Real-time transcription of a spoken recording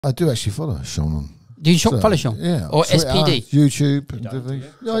I do actually follow Sean on. Do you follow Sean? Yeah. Or Twitter, SPD?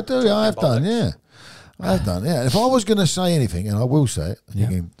 YouTube. Yeah, I do. I have done, yeah. I have done, yeah. If I was going to say anything, and I will say it, and you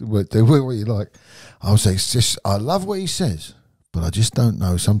can do what you like, I would say, it's just, I love what he says, but I just don't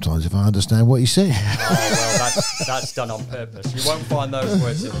know sometimes if I understand what he says. Oh, well, that's done on purpose. You won't find those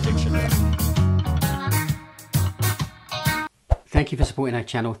words in the dictionary. Thank you for supporting our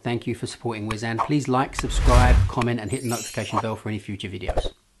channel. Thank you for supporting Wizan. Please like, subscribe, comment, and hit the notification bell for any future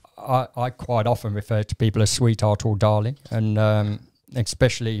videos. I quite often refer to people as sweetheart or darling, and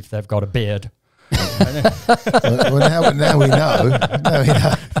especially if they've got a beard. well, now we know. Now we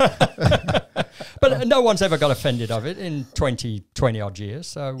know. But no one's ever got offended of it in 20 odd years.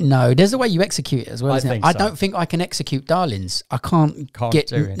 So no, there's a way you execute it as well. I so. don't think I can execute darlings. I can't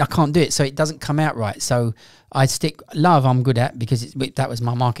do it, so it doesn't come out right. So I stick love. I'm good at, because that was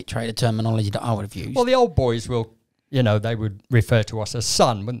my market trader terminology that I would have used. Well, the old boys will, you know, they would refer to us as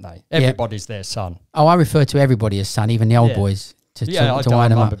son, wouldn't they? Everybody's their son. Oh, I refer to everybody as son, even the old boys, to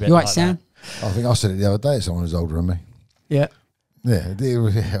wind them up. You right, Sam? I think I said it the other day to someone who's older than me. Yeah. Yeah.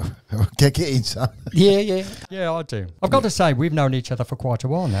 Get in, son. Yeah. Yeah, I do. I've got to say, we've known each other for quite a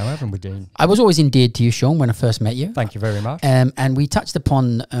while now, haven't we, Dean? I was always endeared to you, Sean, when I first met you. Thank you very much. And we touched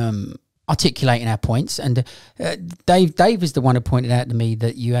upon articulating our points. And Dave is the one who pointed out to me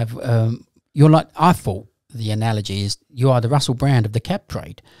that you have, you're like, I thought the analogy is you are the Russell Brand of the cab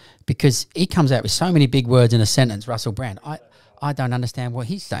trade, because he comes out with so many big words in a sentence, Russell Brand. I don't understand what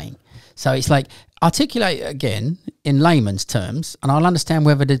he's saying. So it's like, articulate it again in layman's terms, and I'll understand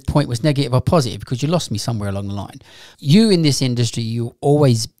whether the point was negative or positive, because you lost me somewhere along the line. You in this industry, you've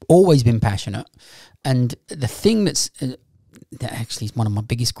always been passionate. And the thing that actually is one of my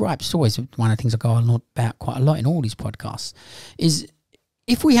biggest gripes, it's always one of the things I go on about quite a lot in all these podcasts, is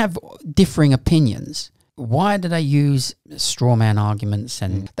if we have differing opinions, why do they use straw man arguments?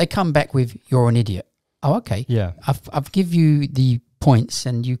 And they come back with, you're an idiot. Oh, okay. Yeah. I've give you the points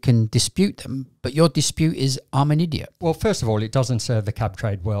and you can dispute them, but your dispute is, I'm an idiot. Well, first of all, it doesn't serve the cab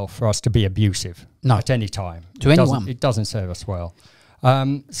trade well for us to be abusive at any time. To anyone. It doesn't serve us well.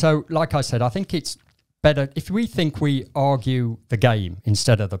 So, like I said, I think it's better if we think we argue the game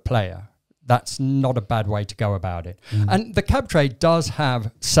instead of the player. That's not a bad way to go about it. And the cab trade does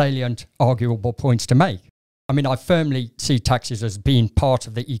have salient, arguable points to make. I mean, I firmly see taxis as being part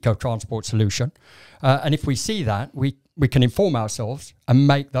of the eco-transport solution. And if we see that, we can inform ourselves and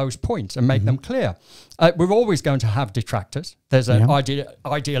make those points and make them clear. We're always going to have detractors. There's an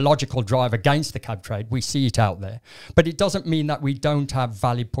ideological drive against the cab trade. We see it out there. But it doesn't mean that we don't have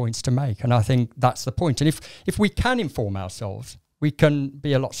valid points to make. And I think that's the point. And if we can inform ourselves, we can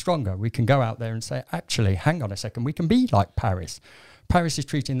be a lot stronger. We can go out there and say, actually, hang on a second, we can be like Paris. Paris is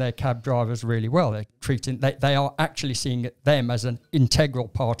treating their cab drivers really well. They are actually seeing them as an integral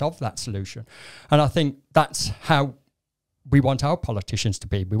part of that solution. And I think that's how we want our politicians to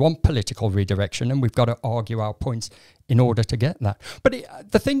be. We want political redirection, and we've got to argue our points in order to get that. But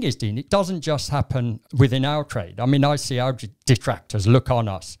the thing is, Dean, it doesn't just happen within our trade. I mean, I see our detractors look on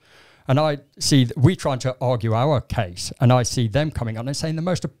us, and I see we trying to argue our case, and I see them coming on and saying the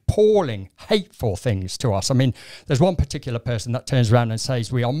most appalling, hateful things to us. I mean, there's one particular person that turns around and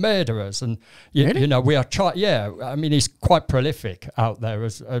says we are murderers, and you know, we are. I mean, he's quite prolific out there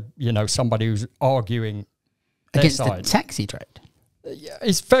as you know, somebody who's arguing against the taxi trade.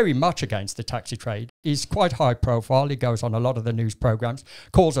 He's very much against the taxi trade. He's quite high profile. He goes on a lot of the news programs,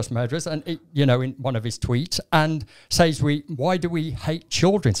 calls us murderers, and you know, in one of his tweets, and says why do we hate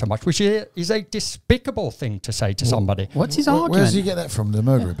children so much, which is a despicable thing to say to somebody. What's his argument? Where does he get that from? The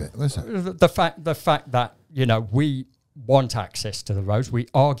murderer bit. Where's that? The fact that, you know, we want access to the roads. We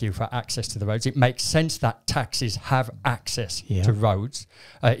argue for access to the roads. It makes sense that taxis have access to roads.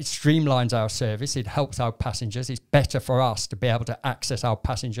 It streamlines our service. It helps our passengers. It's better for us to be able to access our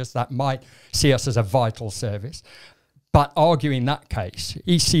passengers that might see us as a vital service. But arguing that case,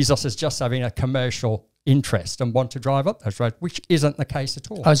 he sees us as just having a commercial interest and want to drive up those roads, which isn't the case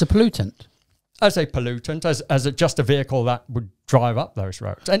at all. As a pollutant? As a pollutant, as just a vehicle that would drive up those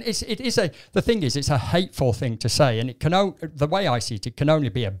roads. And the thing is, it's a hateful thing to say, and the way I see it, it can only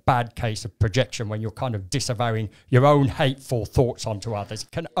be a bad case of projection when you're kind of disavowing your own hateful thoughts onto others.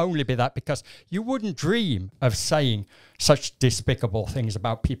 It can only be that, because you wouldn't dream of saying such despicable things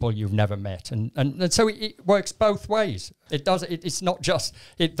about people you've never met. And so it works both ways. It does. It's not just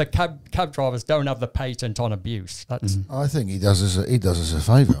the cab drivers don't have the patent on abuse. That's. I think he does us a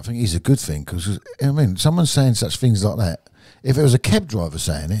favour. I think he's a good thing, because I mean, someone saying such things like that. If it was a cab driver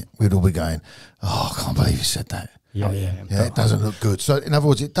saying it, we'd all be going, "Oh, I can't believe he said that." Yeah, it doesn't look good. So, in other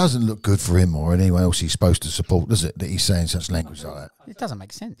words, it doesn't look good for him or anyone else he's supposed to support, does it? That he's saying such language like that. It doesn't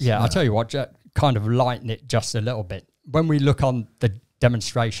make sense. Yeah, I'll tell you what, kind of lighten it just a little bit. When we look on the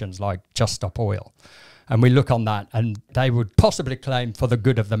demonstrations like Just Stop Oil, and we look on that, and they would possibly claim for the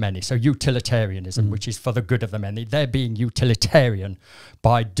good of the many. So utilitarianism, which is for the good of the many. They're being utilitarian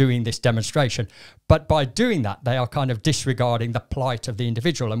by doing this demonstration. But by doing that, they are kind of disregarding the plight of the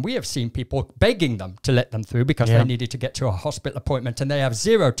individual. And we have seen people begging them to let them through because they needed to get to a hospital appointment. And they have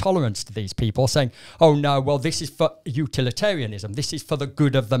zero tolerance to these people saying, oh, no, well, this is for utilitarianism. This is for the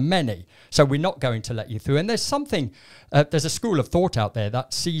good of the many. So we're not going to let you through. And there's something, there's a school of thought out there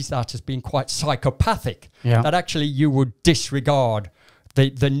that sees that as being quite psychopathic, that actually you would disregard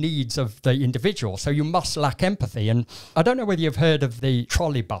the needs of the individual. So you must lack empathy. And I don't know whether you've heard of the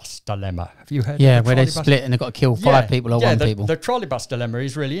trolley bus dilemma. Have you heard of the where they trolley bus? split and they've got to kill 5 people or 1 people. The trolley bus dilemma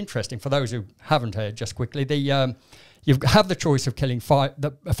is really interesting. For those who haven't heard, just quickly, you have the choice of killing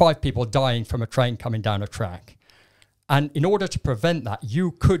 5 people dying from a train coming down a track. And in order to prevent that,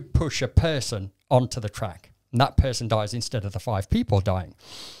 you could push a person onto the track. And that person dies instead of the 5 people dying.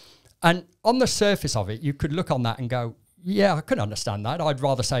 And on the surface of it, you could look on that and go, yeah, I could understand that. I'd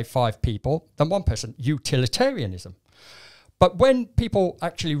rather say 5 people than 1 person. Utilitarianism. But when people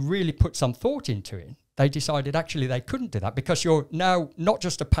actually really put some thought into it, they decided actually they couldn't do that because you're now not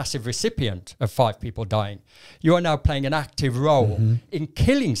just a passive recipient of 5 people dying. You are now playing an active role in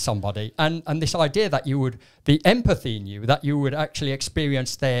killing somebody. And this idea that you would, the empathy in you, that you would actually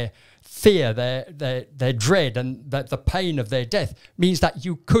experience their fear, their dread and the pain of their death means that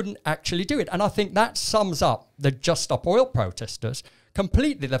you couldn't actually do it. And I think that sums up the Just Stop Oil protesters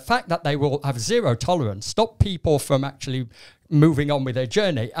completely. The fact that they will have zero tolerance, stop people from actually moving on with their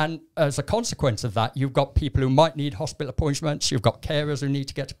journey. And as a consequence of that, you've got people who might need hospital appointments, you've got carers who need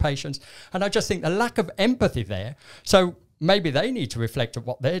to get to patients. And I just think the lack of empathy there. So maybe they need to reflect on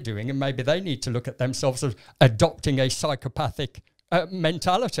what they're doing, and maybe they need to look at themselves as adopting a psychopathic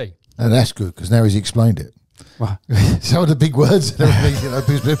mentality. And that's good, because now he's explained it. Wow. Some of the big words and everything, you know,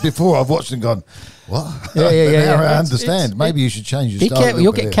 because before I've watched and gone, what? Now I understand. Maybe you should change your Be style. careful,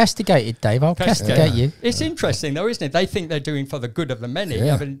 you'll get castigated, Dave. I'll castigate you. It's interesting, though, isn't it? They think they're doing for the good of the many,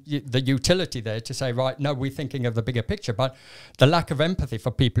 having the utility there to say, right, no, we're thinking of the bigger picture. But the lack of empathy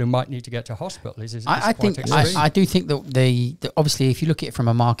for people who might need to get to hospital is I quite think extreme. I do think that the obviously, if you look at it from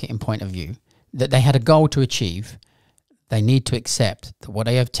a marketing point of view, that they had a goal to achieve. They need to accept that what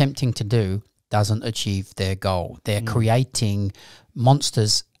they are attempting to do doesn't achieve their goal. They're creating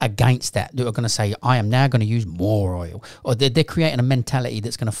monsters against that. They're going to say, I am now going to use more oil. Or they're creating a mentality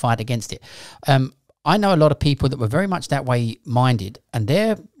that's going to fight against it. I know a lot of people that were very much that way minded, and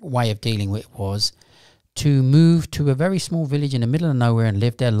their way of dealing with it was to move to a very small village in the middle of nowhere and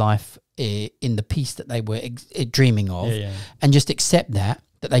live their life in the peace that they were dreaming of, and just accept that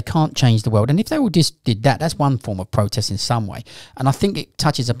they can't change the world. And if they all just did that, that's one form of protest in some way. And I think it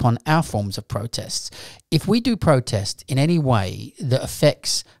touches upon our forms of protests. If we do protest in any way that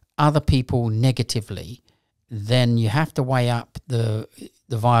affects other people negatively, then you have to weigh up the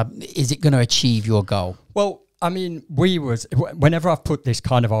vibe. Is it going to achieve your goal? Well, I mean, whenever I've put this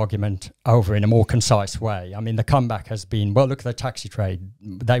kind of argument over in a more concise way, I mean, the comeback has been, well, look at the taxi trade.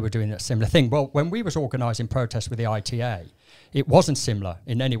 They were doing a similar thing. Well, when we was organising protests with the ITA, it wasn't similar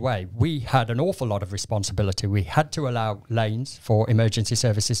in any way. We had an awful lot of responsibility. We had to allow lanes for emergency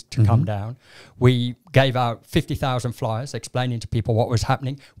services to come down. We gave out 50,000 flyers explaining to people what was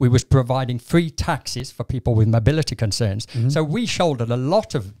happening. We was providing free taxis for people with mobility concerns. So we shouldered a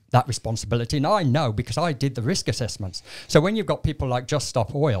lot of that responsibility. And I know because I did the risk assessments. So when you've got people like Just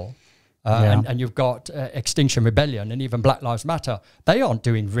Stop Oil, and you've got Extinction Rebellion and even Black Lives Matter, they aren't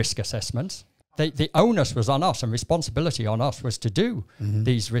doing risk assessments. The onus was on us and responsibility on us was to do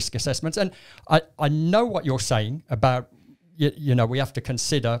these risk assessments. And I know what you're saying about, you know, we have to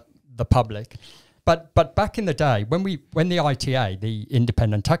consider the public. But back in the day, when the ITA, the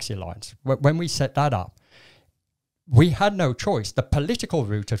Independent Taxi Alliance, when we set that up, we had no choice. The political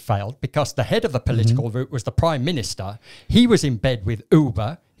route had failed because the head of the political route was the Prime Minister. He was in bed with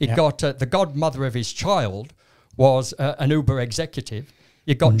Uber. He got the godmother of his child was an Uber executive.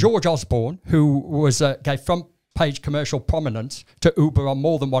 You got George Osborne, who was gave front-page commercial prominence to Uber on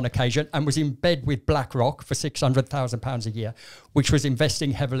more than one occasion and was in bed with BlackRock for £600,000 a year, which was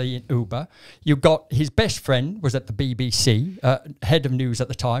investing heavily in Uber. You got his best friend was at the BBC, head of news at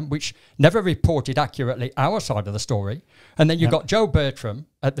the time, which never reported accurately our side of the story. And then you got Joe Bertram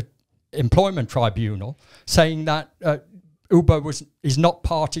at the Employment Tribunal saying that Uber is not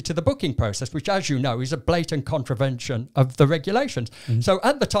party to the booking process, which, as you know, is a blatant contravention of the regulations. So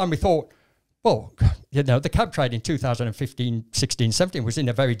at the time we thought, Well, you know, the cab trade in 2015, 16, 17 was in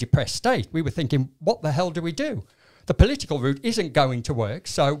a very depressed state. We were thinking, what the hell do we do? The political route isn't going to work.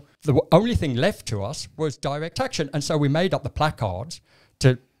 So the only thing left to us was direct action. And so we made up the placards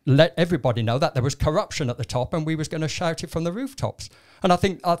to let everybody know that there was corruption at the top and we was going to shout it from the rooftops. And I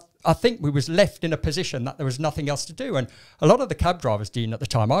think we was left in a position that there was nothing else to do. And a lot of the cab drivers, Dean, at the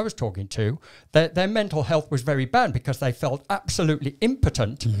time I was talking to, their mental health was very bad because they felt absolutely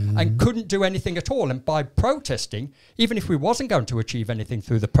impotent and couldn't do anything at all. And by protesting, even if we wasn't going to achieve anything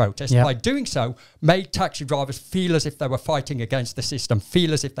through the protest, by doing so, made taxi drivers feel as if they were fighting against the system,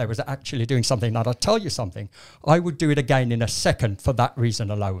 feel as if they was actually doing something. And I'll tell you something, I would do it again in a second for that reason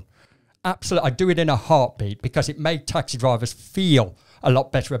alone. Absolutely, I'd do it in a heartbeat because it made taxi drivers feel a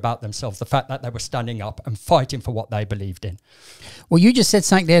lot better about themselves, the fact that they were standing up and fighting for what they believed in. Well, you just said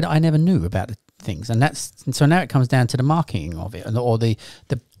something there that I never knew about the things, and so now it comes down to the marketing of it, or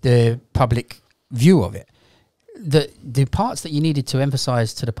the public view of it. The parts that you needed to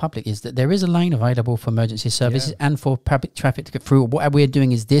emphasise to the public is that there is a lane available for emergency services and for public traffic to get through. What we're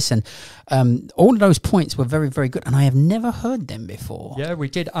doing is this, and all of those points were very, very good, and I have never heard them before. Yeah, we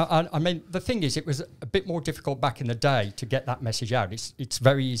did. I mean, the thing is, it was a bit more difficult back in the day to get that message out. It's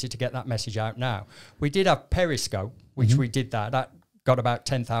very easy to get that message out now. We did have Periscope, which we did that got about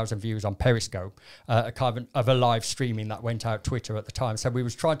 10,000 views on Periscope, a kind of a live streaming that went out Twitter at the time. So we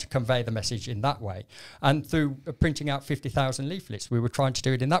was trying to convey the message in that way. And through printing out 50,000 leaflets, we were trying to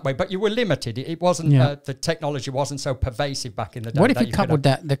do it in that way. But you were limited. It wasn't, the technology wasn't so pervasive back in the day. What if you coupled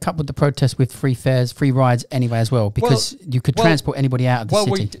the protest with free fares, free rides anyway as well? Because you could transport anybody out of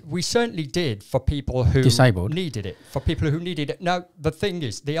the city. Well, we certainly did for people who needed it. For people who needed it. Now, the thing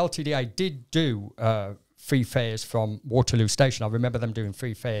is, the LTDA did do free fares from Waterloo Station. I remember them doing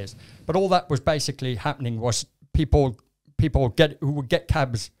free fares. But all that was basically happening was people who would get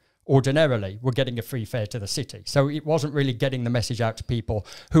cabs ordinarily were getting a free fare to the city. So it wasn't really getting the message out to people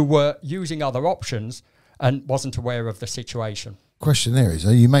who were using other options and wasn't aware of the situation. Question there is,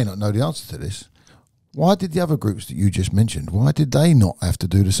 you may not know the answer to this. Why did the other groups that you just mentioned, why did they not have to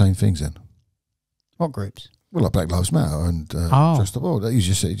do the same things then? What groups? Well, like Black Lives Matter and Trust the World. You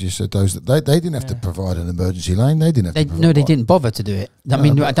just said those that they didn't have to provide an emergency lane. They didn't have to provide. No, they didn't bother to do it. I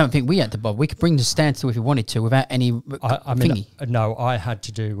mean, I don't think we had to bother. We could bring the standstill if we wanted to without any thingy. No, I had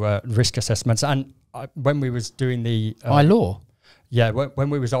to do risk assessments. And when we was doing the... by law? Yeah, when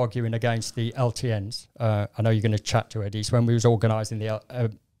we was arguing against the LTNs, I know you're going to chat to Eddie, so when we was organising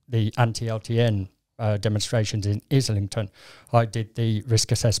the anti-LTN demonstrations in Islington, I did the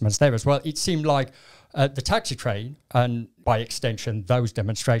risk assessments there as well. It seemed like the taxi trade, and by extension those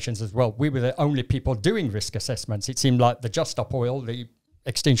demonstrations as well, we were the only people doing risk assessments. It seemed like the Just Stop Oil, the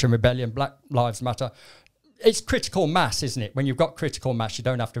Extinction Rebellion, Black Lives Matter, it's critical mass, isn't it? When you've got critical mass, you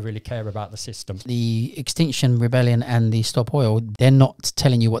don't have to really care about the system. The Extinction Rebellion and the Stop Oil, they're not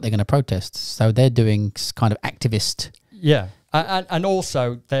telling you what they're going to protest, so they're doing kind of activist. Yeah. And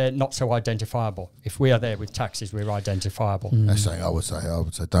also, they're not so identifiable. If we are there with taxis, we're identifiable. That's saying I would say,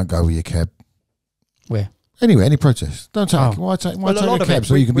 don't go with your cab. Where? Anyway, any protest. Don't take. Why take a cab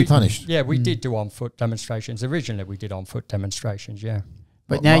so you can be punished? Yeah, we did do on-foot demonstrations. Originally, we did on-foot demonstrations, yeah.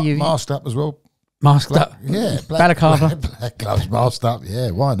 But now you... Masked up as well. Masked up? Yeah. Balaclava. Black gloves, masked up,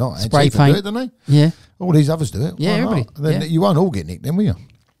 yeah. Why not? Spray paint. Do it, don't they? Yeah. All these others do it. Yeah, everybody. Then you won't all get nicked then, will you?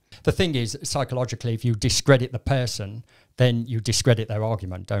 The thing is, psychologically, if you discredit the person, then you discredit their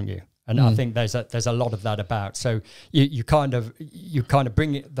argument, don't you? And I think there's a lot of that about. So you kind of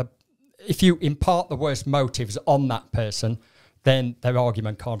bring it, if you impart the worst motives on that person, then their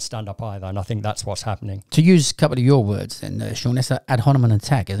argument can't stand up either. And I think that's what's happening. To use a couple of your words then, Sean, that's an ad hominem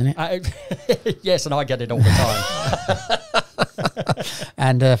attack, isn't it? Yes, and I get it all the time.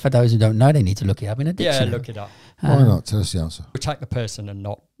 And for those who don't know, they need to look it up in a dictionary. Yeah, look it up. Why not? Tell us the answer. Attack the person and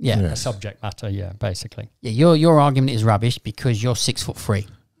not the subject matter, basically. Yeah, your argument is rubbish because you're 6'3".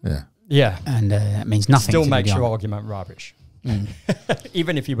 Yeah. Yeah. And that means nothing. Still makes your argument rubbish.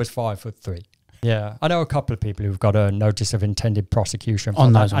 Even if he was 5'3". Yeah, I know a couple of people who've got a notice of intended prosecution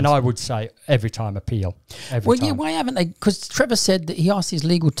for that, and I would say every time appeal. Every time. Yeah, why haven't they? Because Trevor said that he asked his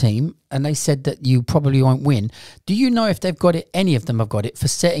legal team, and they said that you probably won't win. Do you know if they've got it? Any of them have got it for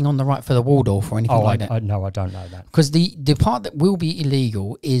setting on the right for the Waldorf or anything like that? No, I don't know that. Because the part that will be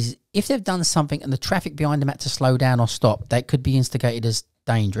illegal is if they've done something and the traffic behind them had to slow down or stop, that could be instigated as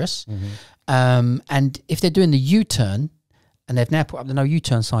dangerous. And if they're doing the U-turn. And they've now put up the no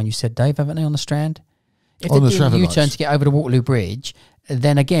U-turn sign, you said, Dave, haven't they, on the Strand? If they're doing the U-turn to get over the Waterloo Bridge,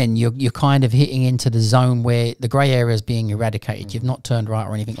 then again, you're kind of hitting into the zone where the grey area is being eradicated. You've not turned right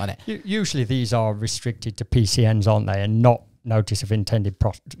or anything like that. Usually these are restricted to PCNs, aren't they? And not notice of intended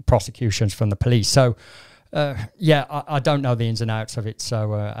prosecutions from the police. So, I don't know the ins and outs of it.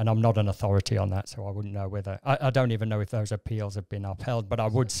 So, and I'm not an authority on that, so I wouldn't know whether. I don't even know if those appeals have been upheld. But I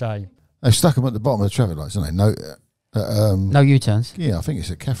would say they stuck them at the bottom of the traffic lights, didn't they? No U-turns. Yeah, I think it's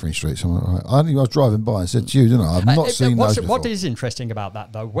at Catherine Street somewhere. Like I was driving by and said to you, didn't I? I've not seen those before. What is interesting about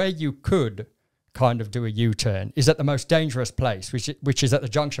that, though, where you could kind of do a U-turn is at the most dangerous place, which is at the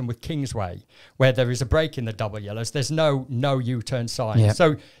junction with Kingsway, where there is a break in the double yellows. There's no U-turn sign. Yep.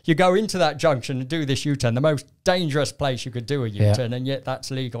 So you go into that junction and do this U-turn, the most dangerous place you could do a U-turn, and yet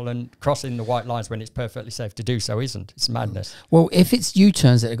that's legal, and crossing the white lines when it's perfectly safe to do so isn't. It's madness. Well, if it's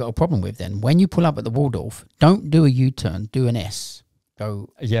U-turns that they've got a problem with, then when you pull up at the Waldorf, don't do a U-turn, do an S.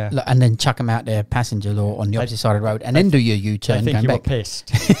 Go, and then chuck them out there, passenger law on the opposite side of the road, and then do your U-turn. I think going you back. were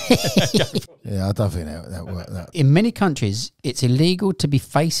pissed. Yeah, I don't think that worked. In many countries, it's illegal to be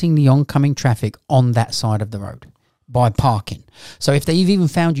facing the oncoming traffic on that side of the road by parking. So if they've even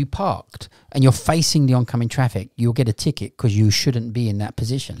found you parked and you're facing the oncoming traffic, you'll get a ticket because you shouldn't be in that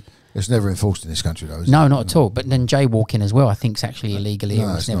position. It's never enforced in this country, though, is it? No, not at all. But then jaywalking as well, I think, is actually illegal here.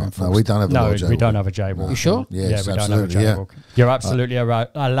 No, it's never enforced. No, we don't have a jaywalking. We don't have a jaywalk. You sure? Yes, we don't have a absolutely. jaywalk. You're absolutely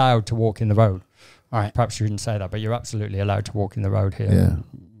allowed to walk in the road. All right. Perhaps you didn't say that, but you're absolutely allowed to walk in the road here. Yeah.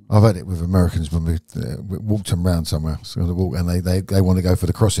 I've had it with Americans when we walked them round somewhere, and they want to go for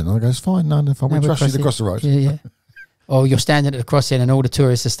the crossing. And I go, it's fine, no, if I will trust you to cross the road. Yeah. Or you're standing at the crossing and all the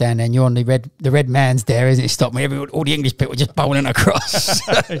tourists are standing and you're on the red man's there, isn't it? Stop me. All the English people just bowling across.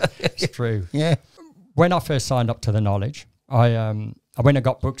 It's true. Yeah. When I first signed up to the Knowledge, I went and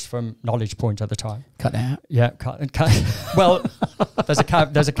got books from Knowledge Point at the time. Cut that out. Yeah. Well, there's a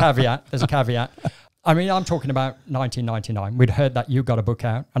caveat. There's a caveat. I mean, I'm talking about 1999. We'd heard that you got a book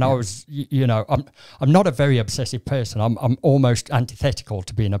out, and I was, I'm not a very obsessive person. I'm almost antithetical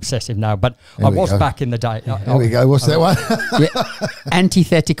to being obsessive now, but I was back in the day. There we go. What's that one?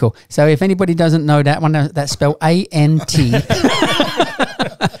 Antithetical. So if anybody doesn't know that one, that's spelled A-N-T.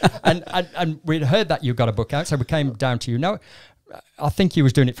 and we'd heard that you got a book out, so we came down to you. No, I think you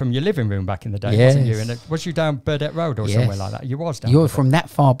was doing it from your living room back in the day, wasn't you? And was you down Burdett Road or somewhere like that? You was down. You're from that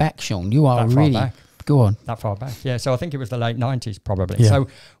far back, Sean. You are really back. Go on. That far back. Yeah, so I think it was the late 90s probably. Yeah. So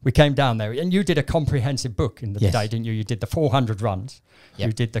we came down there and you did a comprehensive book in the day, didn't you? You did the 400 runs. Yep.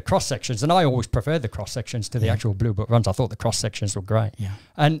 You did the cross sections, and I always preferred the cross sections to the actual Blue Book runs. I thought the cross sections were great. Yeah.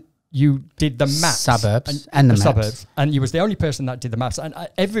 And you did the maps, suburbs, and the maps. Suburbs, and you was the only person that did the maps. And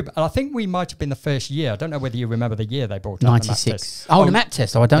I think we might have been the first year. I don't know whether you remember the year they brought out 96. the map test. Oh, the map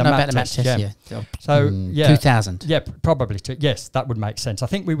test. Oh, I don't know about the map test. Yeah. So 2000. Yeah, probably. Yes, that would make sense. I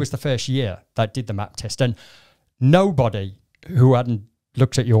think we was the first year that did the map test, and nobody who hadn't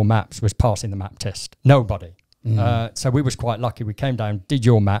looked at your maps was passing the map test. Nobody. So we was quite lucky. We came down, did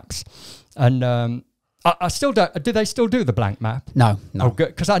your maps, and. I still don't. Do they still do the blank map? No.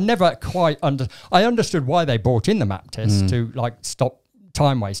 Because I never quite I understood why they brought in the map test to stop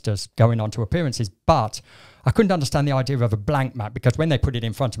time wasters going on to appearances, but I couldn't understand the idea of a blank map, because when they put it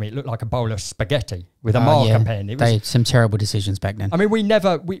in front of me, it looked like a bowl of spaghetti with a marker pen. They had some terrible decisions back then. I mean, we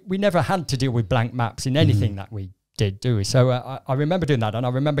never had to deal with blank maps in anything that we did, do we? So I remember doing that, and I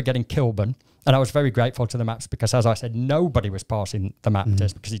remember getting Kilburn, and I was very grateful to the maps because, as I said, nobody was passing the map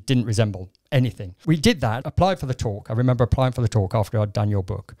test because it didn't resemble anything. We did that, applied for the talk. I remember applying for the talk after I'd done your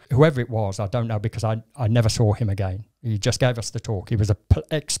book. Whoever it was, I don't know, because I never saw him again. He just gave us the talk. He was a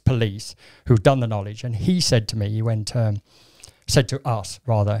ex-police who'd done the Knowledge, and he said to me, said to us,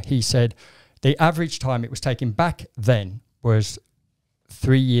 rather, he said, the average time it was taking back then was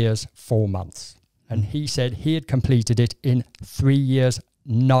 3 years, 4 months. And he said he had completed it in 3 years,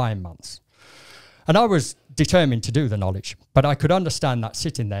 9 months. And I was determined to do the Knowledge, but I could understand that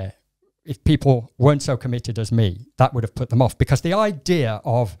sitting there, if people weren't so committed as me, that would have put them off. Because the idea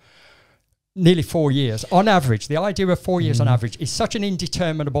of nearly 4 years, on average, the idea of 4 years on average is such an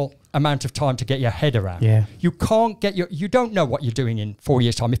indeterminable amount of time to get your head around. Yeah. You can't you don't know what you're doing in 4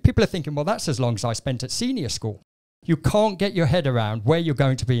 years' time. If people are thinking, well, that's as long as I spent at senior school, you can't get your head around where you're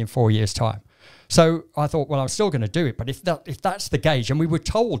going to be in 4 years' time. So I thought, well, I'm still going to do it. But if that's the gauge, and we were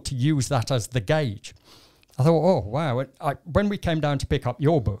told to use that as the gauge, I thought, oh, wow. When we came down to pick up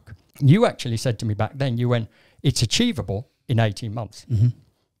your book, you actually said to me back then, you went, it's achievable in 18 months,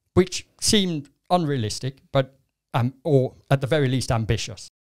 which seemed unrealistic, but or at the very least ambitious.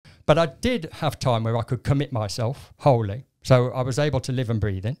 But I did have time where I could commit myself wholly So I was able to live and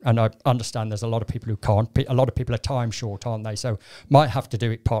breathe it. And I understand there's a lot of people who can't. A lot of people are time short, aren't they? So might have to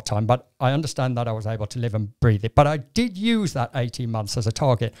do it part-time. But I understand that I was able to live and breathe it. But I did use that 18 months as a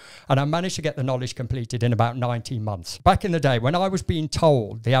target. And I managed to get the knowledge completed in about 19 months. Back in the day, when I was being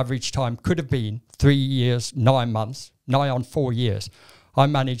told the average time could have been 3 years, 9 months, nigh on 4 years, I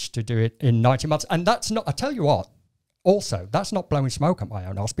managed to do it in 19 months. And that's not, I tell you what, also, that's not blowing smoke up my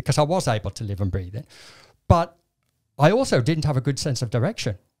own arse, because I was able to live and breathe it. But I also didn't have a good sense of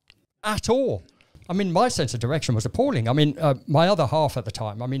direction at all. I mean, my sense of direction was appalling. I mean, my other half at the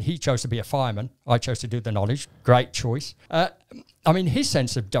time, I mean, he chose to be a fireman. I chose to do the knowledge. Great choice. I mean, his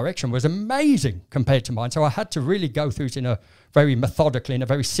sense of direction was amazing compared to mine. So I had to really go through it in a very methodically, in a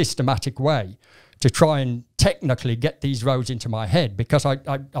very systematic way to try and technically get these roads into my head, because I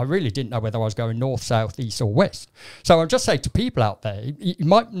really didn't know whether I was going north, south, east or west. So I'll just say to people out there, it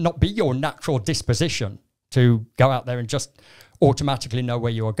might not be your natural disposition to go out there and just automatically know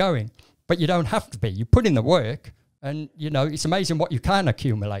where you are going. But you don't have to be. You put in the work and, you know, it's amazing what you can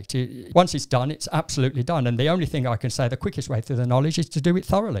accumulate. Once it's done, it's absolutely done. And the only thing I can say, the quickest way through the knowledge is to do it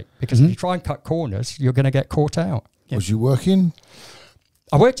thoroughly. Because if you try and cut corners, you're going to get caught out. Was you working?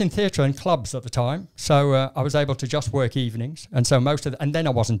 I worked in theatre and clubs at the time, so I was able to just work evenings, and so and then I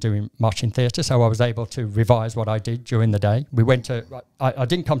wasn't doing much in theatre, so I was able to revise what I did during the day. We went to, I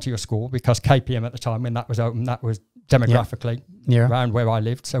didn't come to your school because KPM at the time, when that was open, that was demographically around where I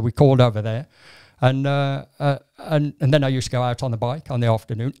lived, so we called over there, and then I used to go out on the bike on the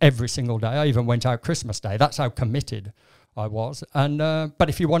afternoon every single day. I even went out Christmas Day. That's how committed I was. And but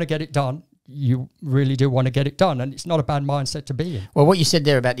if you want to get it done, you really do want to get it done, and it's not a bad mindset to be in. Well, what you said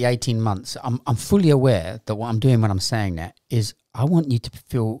there about the 18 months, I'm fully aware that what I'm doing when I'm saying that is I want you to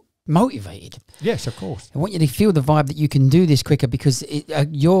feel motivated. Yes, of course. I want you to feel the vibe that you can do this quicker, because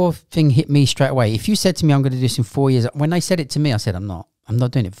your thing hit me straight away. If you said to me, I'm going to do this in 4 years, when they said it to me, I said, I'm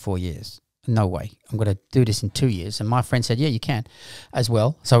not doing it for 4 years. No way. I'm going to do this in 2 years. And my friend said, yeah, you can as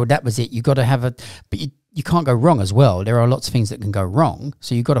well. So that was it. You got to have but you can't go wrong as well. There are lots of things that can go wrong.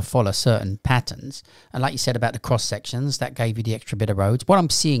 So you've got to follow certain patterns. And like you said about the cross sections, that gave you the extra bit of roads. What I'm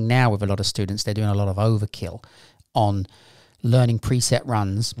seeing now with a lot of students, they're doing a lot of overkill on learning preset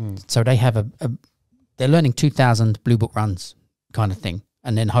runs. So they have they're learning 2,000 blue book runs kind of thing,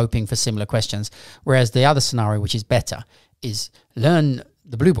 and then hoping for similar questions. Whereas the other scenario, which is better, is learn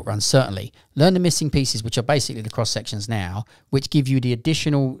the blue book runs, certainly. Learn the missing pieces, which are basically the cross sections now, which give you the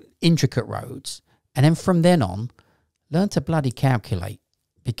additional intricate roads. And then from then on, learn to bloody calculate,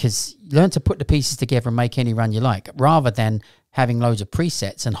 because learn to put the pieces together and make any run you like, rather than having loads of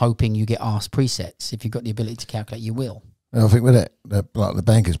presets and hoping you get asked presets. If you've got the ability to calculate, you will. And I think with that, like the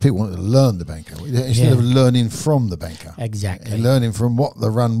bankers, people want to learn the banker instead of learning from the banker. Exactly. And learning from what the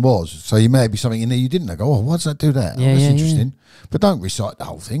run was. So you may be something in there you didn't know. Go, oh, why does that do that? Yeah, that's interesting. But don't recite the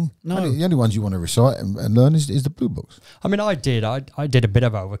whole thing. No. The only ones you want to recite and learn is the blue books. I mean, I did a bit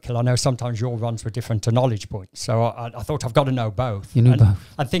of overkill. I know sometimes your runs were different to knowledge points, so I thought I've got to know both. You knew both.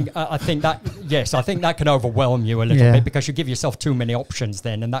 I think that yes, I think that can overwhelm you a little bit, because you give yourself too many options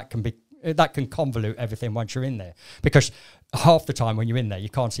then, and that can convolute everything once you're in there, because half the time when you're in there you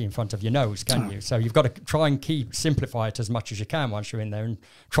can't see in front of your nose, can you? So you've got to try and simplify it as much as you can once you're in there, and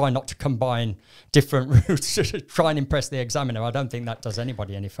try not to combine different routes to try and impress the examiner. I don't think that does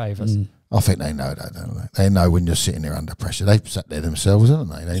anybody any favours. I think they know that, don't they? They know when you're sitting there under pressure. They've sat there themselves, haven't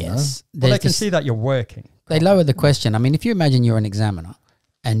they? They know. Well, they can see that you're working. They lower the question. I mean, if you imagine you're an examiner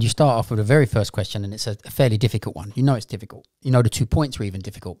and you start off with the very first question and it's a fairly difficult one, you know it's difficult. You know the 2 points are even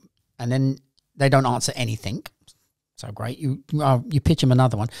difficult. And then they don't answer anything. So great, you pitch them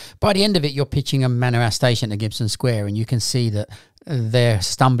another one. By the end of it, you're pitching a Manor House Station to Gibson Square, and you can see that they're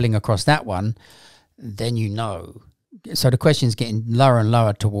stumbling across that one. Then you know. So the question's getting lower and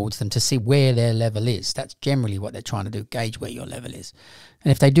lower towards them to see where their level is. That's generally what they're trying to do, gauge where your level is.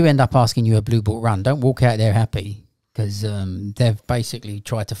 And if they do end up asking you a blue book run, don't walk out there happy, because they've basically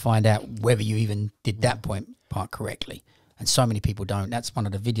tried to find out whether you even did that part correctly. And so many people don't. That's one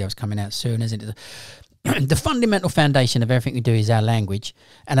of the videos coming out soon, isn't it? The fundamental foundation of everything we do is our language,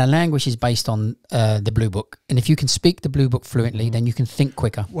 and our language is based on the blue book. And if you can speak the blue book fluently, then you can think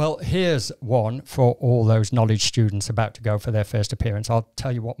quicker. Well, here's one for all those knowledge students about to go for their first appearance. I'll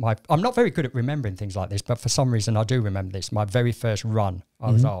tell you what I'm not very good at remembering things like this, but for some reason I do remember this. My very first run, I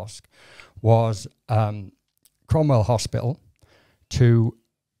was asked, was Cromwell Hospital to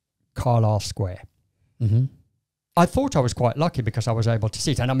Carlisle Square. I thought I was quite lucky because I was able to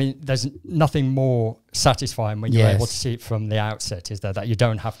see it. And I mean, there's nothing more satisfying when you're able to see it from the outset, is there, that you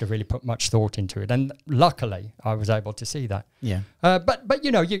don't have to really put much thought into it. And luckily, I was able to see that. Yeah. But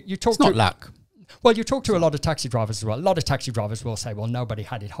you know, you talk It's not luck. Well, you talk to a lot of taxi drivers as well. A lot of taxi drivers will say, well, nobody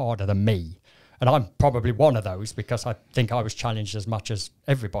had it harder than me. And I'm probably one of those because I think I was challenged as much as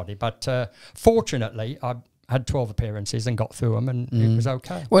everybody. But fortunately, I had 12 appearances and got through them, and it was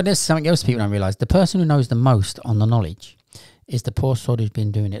okay. Well, there's something else people don't realise. The person who knows the most on the knowledge is the poor sod who's been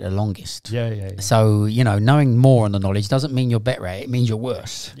doing it the longest. Yeah. So, you know, knowing more on the knowledge doesn't mean you're better at it. It means you're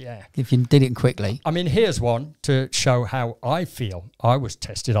worse. Yeah. If you did it quickly. I mean, here's one to show how I feel I was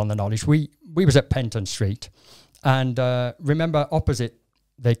tested on the knowledge. We was at Penton Street, and remember opposite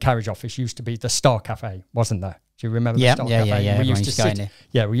the carriage office used to be the Star Cafe, wasn't there? Do you remember the Star Cafe? Yeah. We used to sit.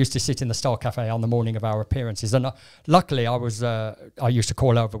 Yeah, we used to sit in the Star Cafe on the morning of our appearances, and luckily I used to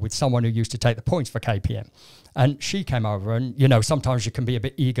call over with someone who used to take the points for KPM, and she came over, and you know sometimes you can be a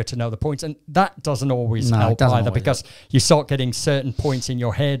bit eager to know the points, and that doesn't always help either because you start getting certain points in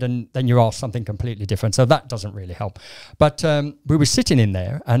your head, and then you ask something completely different, so that doesn't really help. But we were sitting in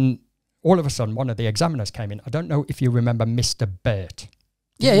there, and all of a sudden one of the examiners came in. I don't know if you remember Mr. Burt.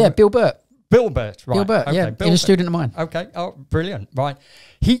 Yeah, Bill Burt. Bill Burt, right. Bill Burt, okay, yeah, Bill he was a student of mine. Okay, oh, brilliant, right.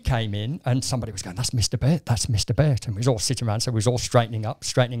 He came in and somebody was going, that's Mr. Burt, that's Mr. Burt. And we was all sitting around, so we was all straightening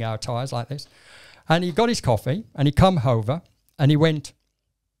our ties like this. And he got his coffee and he come over and he went,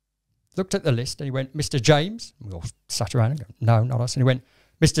 looked at the list and he went, Mr. James. And we all sat around and go, no, not us. And he went,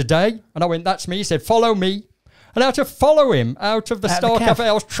 Mr. Day. And I went, that's me. He said, follow me. And I had to follow him out of the Star Cafe.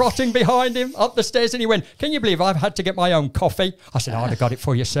 I was trotting behind him up the stairs, and he went, can you believe I've had to get my own coffee? I said, I'd have got it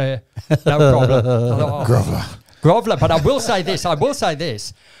for you, sir. No problem. Groveler. But I will say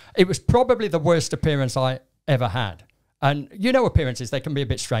this. It was probably the worst appearance I ever had. And you know appearances, they can be a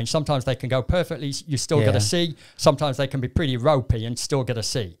bit strange. Sometimes they can go perfectly, you still get a C. Sometimes they can be pretty ropey and still get a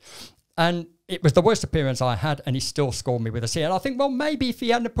C. And it was the worst appearance I had, and he still scored me with a C. And I think, well, maybe if he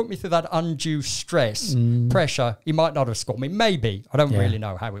hadn't put me through that undue stress, pressure, he might not have scored me. Maybe. I don't really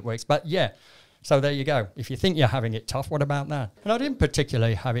know how it works. But yeah, so there you go. If you think you're having it tough, what about that? And I didn't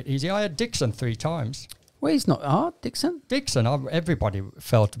particularly have it easy. I had Dixon 3 times. Well, he's not hard, Dixon. Everybody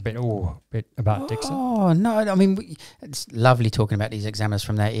felt a bit about Dixon. Oh, no. I mean, it's lovely talking about these examiners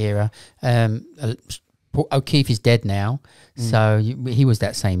from that era. O'Keefe is dead now, so he was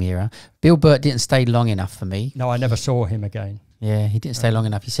that same era. Bill Burt didn't stay long enough for me. No, I never saw him again. Yeah, he didn't stay long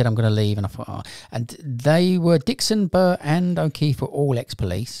enough. He said, I'm going to leave. And I thought, oh. And they were, Dixon, Burt and O'Keefe were all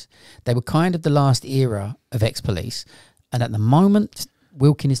ex-police. They were kind of the last era of ex-police. And at the moment,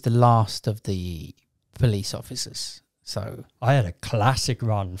 Wilkin is the last of the police officers. So I had a classic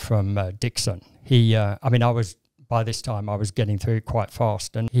run from Dixon. By this time, I was getting through it quite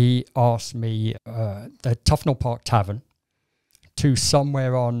fast, and he asked me the Tufnell Park Tavern to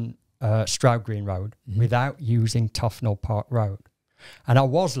somewhere on Stroud Green Road without using Tufnell Park Road. And I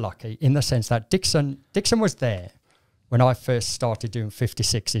was lucky in the sense that Dixon was there when I first started doing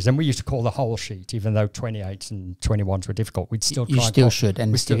 56s, and we used to call the whole sheet, even though 28s and 21s were difficult. We'd still try. You still should,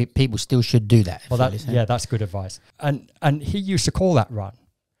 and people still should do that. Well, that's good advice. And he used to call that run.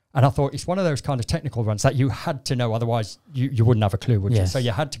 And I thought it's one of those kind of technical runs that you had to know, otherwise you wouldn't have a clue, would you? So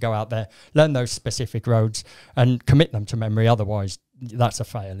you had to go out there, learn those specific roads and commit them to memory. Otherwise, that's a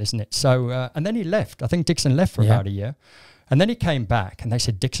fail, isn't it? So, and then he left. I think Dixon left for about a year. And then he came back and they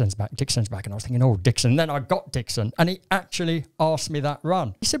said, Dixon's back. And I was thinking, oh, Dixon. And then I got Dixon and he actually asked me that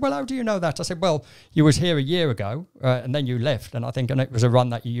run. He said, well, how do you know that? I said, well, you was here a year ago and then you left. And I think it was a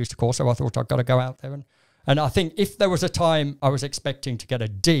run that you used to call. So I thought I've got to go out there and I think if there was a time I was expecting to get a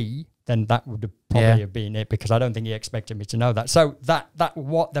D, then that would have probably have been it, because I don't think he expected me to know that. So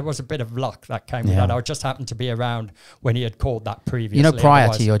there was a bit of luck that came with that. I just happened to be around when he had called that previously. You know, prior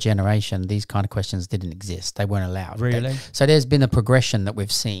to your generation, these kind of questions didn't exist. They weren't allowed. Really? So there's been a progression that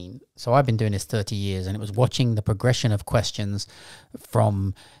we've seen. So I've been doing this 30 years, and it was watching the progression of questions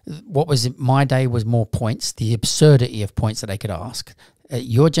from what was in my day was more points, the absurdity of points that they could ask.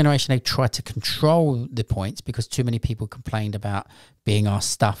 Your generation, they tried to control the points because too many people complained about being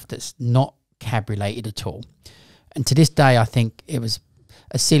asked stuff that's not cab related at all. And to this day, I think it was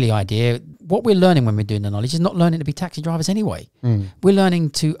a silly idea. What we're learning when we're doing the knowledge is not learning to be taxi drivers anyway. We're learning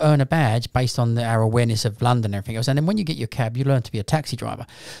to earn a badge based on our awareness of London and everything else. And then when you get your cab, you learn to be a taxi driver.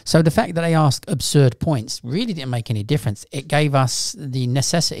 So the fact that they asked absurd points really didn't make any difference. It gave us the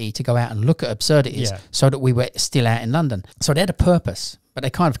necessity to go out and look at absurdities so that we were still out in London. So they had a purpose. But they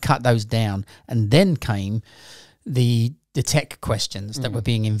kind of cut those down, and then came the tech questions that were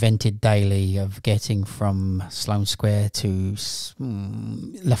being invented daily, of getting from Sloane Square to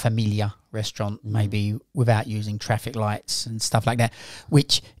La Familia restaurant, maybe without using traffic lights and stuff like that,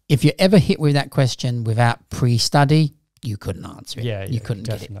 which if you're ever hit with that question without pre-study, you couldn't answer it. Yeah, you couldn't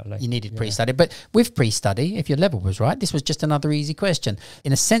definitely. get it. You needed pre-study. But with pre-study, if your level was right, this was just another easy question.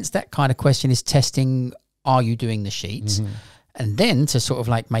 In a sense, that kind of question is testing, are you doing the sheets? And then to sort of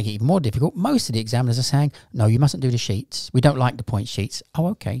like make it even more difficult, most of the examiners are saying, no, you mustn't do the sheets. We don't like the point sheets. Oh,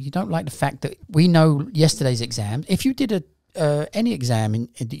 okay. You don't like the fact that we know yesterday's exam. If you did any exam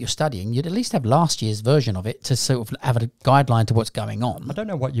that you're studying, you'd at least have last year's version of it to sort of have a guideline to what's going on. I don't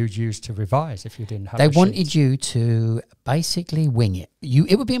know what you'd use to revise if you didn't have They the wanted sheets. you to basically wing it.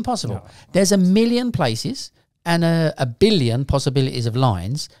 It would be impossible. No. There's a million places and a billion possibilities of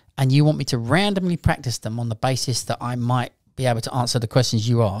lines, and you want me to randomly practice them on the basis that I might be able to answer the questions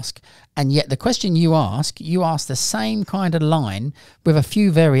you ask, and yet the question you ask the same kind of line with a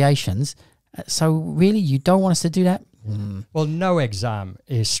few variations. So really, you don't want us to do that? Well, no exam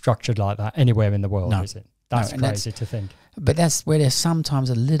is structured like that anywhere in the world, No. is it? That's No, and crazy to think. But that's where there's sometimes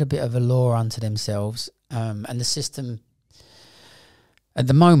a little bit of a law unto themselves, and the system at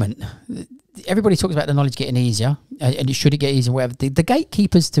the moment. Everybody talks about the knowledge getting easier, and it should it get easier, whatever. The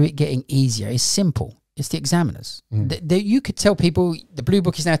gatekeepers to it getting easier is simple. It's the examiners. You could tell people the blue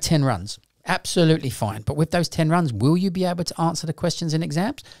book is now 10 runs. Absolutely fine. But with those 10 runs, will you be able to answer the questions in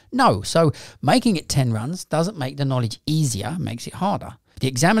exams? No. So making it 10 runs doesn't make the knowledge easier, makes it harder. The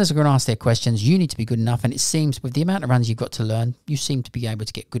examiners are going to ask their questions. You need to be good enough. And it seems with the amount of runs you've got to learn, you seem to be able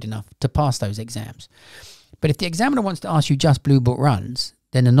to get good enough to pass those exams. But if the examiner wants to ask you just blue book runs,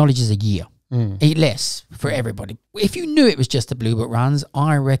 then the knowledge is a year. Eat less for everybody. If you knew it was just the blue book runs,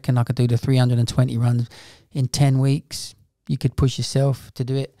 I reckon I could do the 320 runs in 10 weeks. You could push yourself to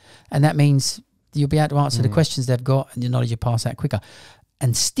do it. And that means you'll be able to answer the questions they've got and your knowledge will pass out quicker.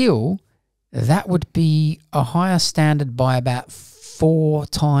 And still, that would be a higher standard by about 4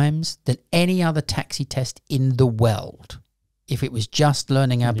 times than any other taxi test in the world if it was just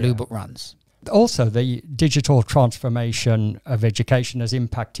learning our blue book runs. Also, the digital transformation of education has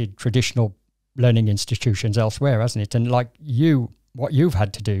impacted traditional learning institutions elsewhere, hasn't it? And like what you've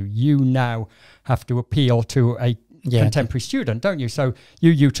had to do, you now have to appeal to a contemporary student, don't you? So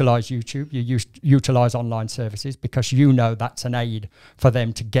you utilize YouTube, you utilize online services because you know that's an aid for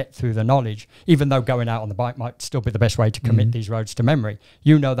them to get through the knowledge, even though going out on the bike might still be the best way to commit these roads to memory.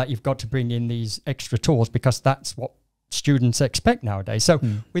 You know that you've got to bring in these extra tools because that's what students expect nowadays. So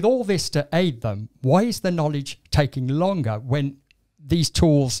with all this to aid them, why is the knowledge taking longer when these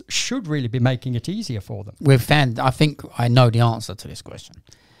tools should really be making it easier for them? We've found, I think I know the answer to this question.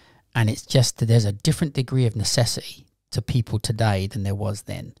 And it's just that there's a different degree of necessity to people today than there was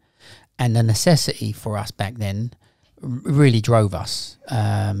then. And the necessity for us back then really drove us.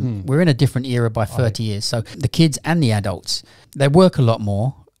 We're in a different era by 30 years. So the kids and the adults, they work a lot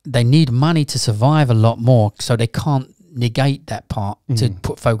more. They need money to survive a lot more, so they can't negate that part to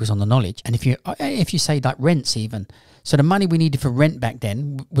put focus on the knowledge. And if you say like rents even, so the money we needed for rent back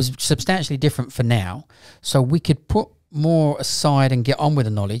then was substantially different for now. So we could put more aside and get on with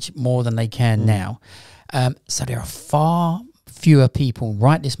the knowledge more than they can now. So there are far fewer people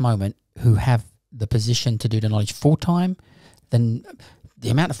right this moment who have the position to do the knowledge full-time. Then the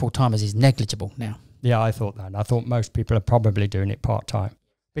amount of full-timers is negligible now. Yeah, I thought that. I thought most people are probably doing it part-time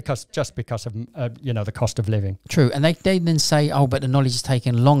because of the cost of living. True. And they then say, oh, but the knowledge is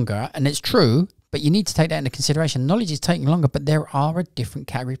taking longer. And it's true, but you need to take that into consideration. Knowledge is taking longer, but there are a different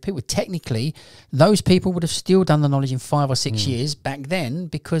category of people. Technically, those people would have still done the knowledge in 5 or 6 years back then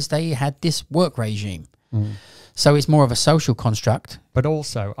because they had this work regime. So it's more of a social construct. But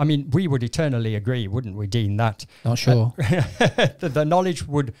also, I mean, we would eternally agree, wouldn't we, Dean, that Not sure. the knowledge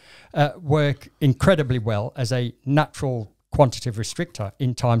would work incredibly well as a natural quantitative restrictor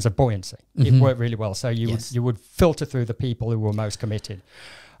in times of buoyancy. It worked really well. So you would filter through the people who were most committed.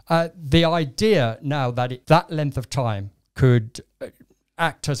 The idea now that that length of time could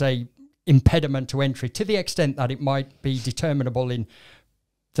act as a impediment to entry to the extent that it might be determinable in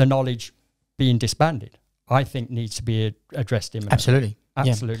the knowledge being disbanded, I think needs to be addressed imminently. Absolutely.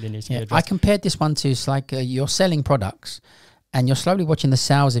 Absolutely needs to be addressed. I compared this one to, it's like you're selling products and you're slowly watching the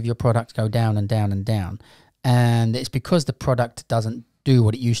sales of your product go down and down and down. And it's because the product doesn't do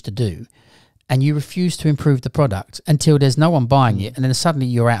what it used to do. And you refuse to improve the product until there's no one buying it. And then suddenly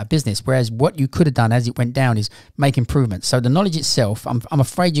you're out of business. Whereas what you could have done as it went down is make improvements. So the knowledge itself, I'm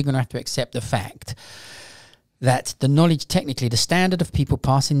afraid you're going to have to accept the fact that the knowledge, technically, the standard of people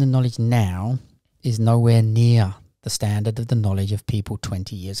passing the knowledge now is nowhere near the standard of the knowledge of people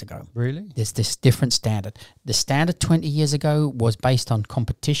 20 years ago. Really? There's this different standard. The standard 20 years ago was based on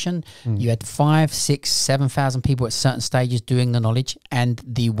competition. You had 5, 6, 7,000 people at certain stages doing the knowledge, and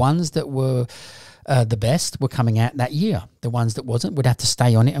the ones that were the best were coming out that year. The ones that wasn't would have to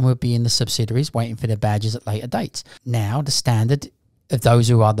stay on it and would be in the subsidiaries waiting for their badges at later dates. Now the standard of those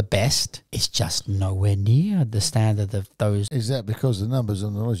who are the best is just nowhere near the standard of those. Is that because the numbers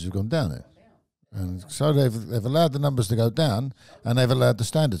on the knowledge have gone down there? And so they've allowed the numbers to go down, and they've allowed the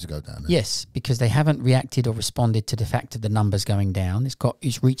standard to go down. Yes, because they haven't reacted or responded to the fact of the numbers going down.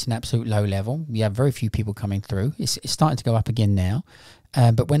 It's reached an absolute low level. We have very few people coming through. It's starting to go up again now.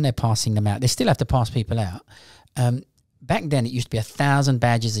 But when they're passing them out, they still have to pass people out. Back then, it used to be 1,000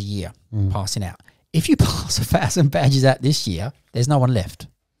 badges a year passing out. If you pass 1,000 badges out this year, there's no one left.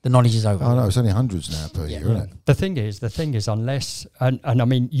 The knowledge is over. Oh no, it's only hundreds now per year, isn't it? The thing is, unless and I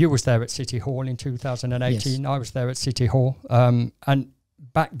mean, you was there at City Hall in 2018. Yes. I was there at City Hall, and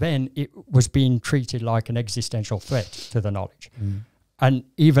back then it was being treated like an existential threat to the knowledge. And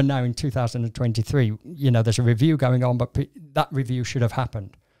even now in 2023, there's a review going on, but that review should have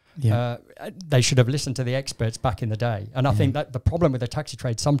happened. Yeah. They should have listened to the experts back in the day. And I think that the problem with the taxi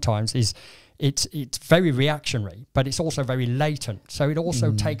trade sometimes is it's very reactionary, but it's also very latent. So it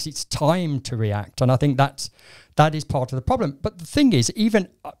also takes its time to react. And I think that is part of the problem. But the thing is, even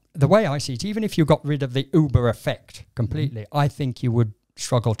the way I see it, even if you got rid of the Uber effect completely, I think you would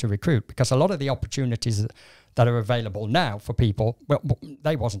struggle to recruit, because a lot of the opportunities that are available now for people, well,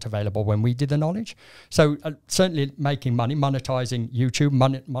 they wasn't available when we did the knowledge. So certainly making money, monetizing YouTube,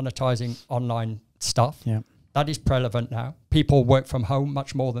 monetizing online stuff, that is prevalent now. People work from home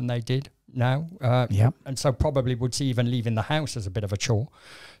much more than they did now. And so probably would see even leaving the house as a bit of a chore.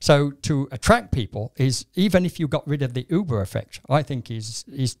 So to attract people is, even if you got rid of the Uber effect, I think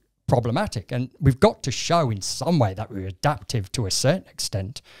is problematic. And we've got to show in some way that we're adaptive to a certain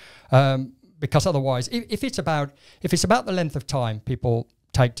extent. Because otherwise, if it's about the length of time people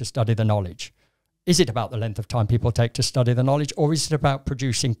take to study the knowledge, is it about the length of time people take to study the knowledge, or is it about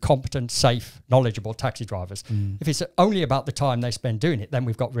producing competent, safe, knowledgeable taxi drivers? If it's only about the time they spend doing it, then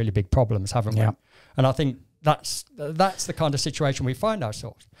we've got really big problems, haven't we? And I think that's the kind of situation we find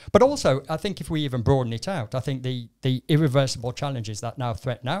ourselves. But also, I think if we even broaden it out, I think the irreversible challenges that now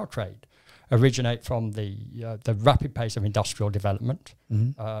threaten our trade originate from the rapid pace of industrial development,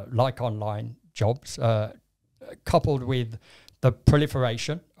 like online jobs, coupled with the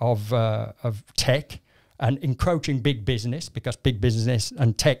proliferation of tech and encroaching big business, because big business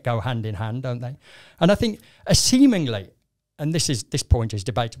and tech go hand in hand, don't they? And I think a seemingly, and this point is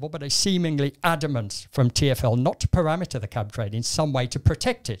debatable, but a seemingly adamance from TfL not to parameter the cab trade in some way to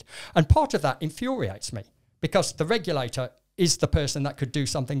protect it. And part of that infuriates me, because the regulator is the person that could do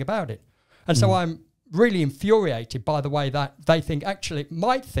something about it. And so I'm really infuriated by the way that they think, actually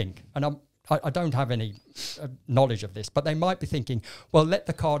might think, and I don't have any knowledge of this, but they might be thinking, well, let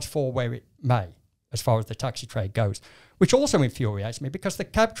the cards fall where it may, as far as the taxi trade goes, which also infuriates me, because the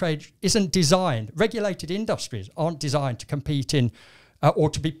cab trade isn't designed, regulated industries aren't designed to compete in or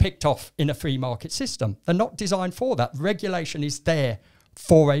to be picked off in a free market system. They're not designed for that. Regulation is there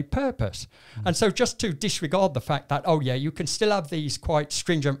for a purpose. And so just to disregard the fact that, oh yeah, you can still have these quite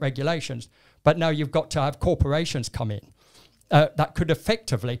stringent regulations, but now you've got to have corporations come in that could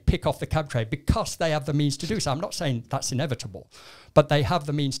effectively pick off the cab trade because they have the means to do so. I'm not saying that's inevitable, but they have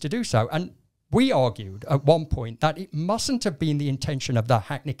the means to do so. And we argued at one point that it mustn't have been the intention of the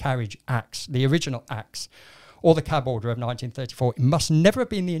Hackney Carriage Acts, the original Acts, or the Cab Order of 1934. It must never have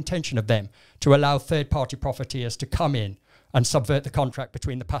been the intention of them to allow third-party profiteers to come in and subvert the contract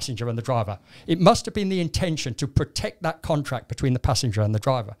between the passenger and the driver. It must have been the intention to protect that contract between the passenger and the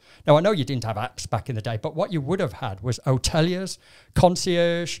driver. Now, I know you didn't have apps back in the day, but what you would have had was hoteliers,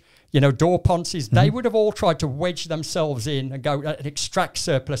 concierge, door ponces. They would have all tried to wedge themselves in and go and extract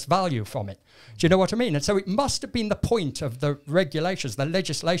surplus value from it. Do you know what I mean? And so it must have been the point of the regulations, the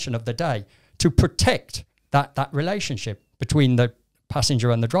legislation of the day, to protect that relationship between the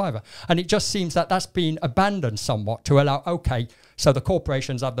passenger and the driver. And it just seems that that's been abandoned somewhat to allow, okay, so the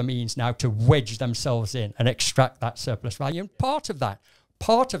corporations have the means now to wedge themselves in and extract that surplus value. And part of that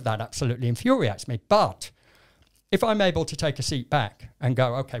absolutely infuriates me. But if I'm able to take a seat back and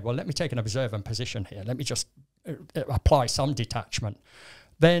go, okay, well, let me take an observant position here, let me just apply some detachment,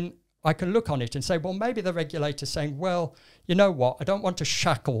 then I can look on it and say, well, maybe the regulator's saying, well, you know what, I don't want to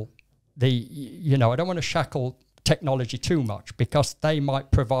shackle technology too much, because they might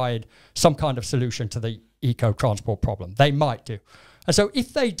provide some kind of solution to the eco-transport problem. They might do. And so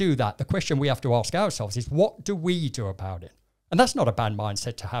if they do that, the question we have to ask ourselves is, what do we do about it? And that's not a bad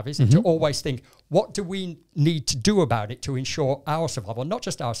mindset to have, is it? To always think, what do we need to do about it to ensure our survival? Not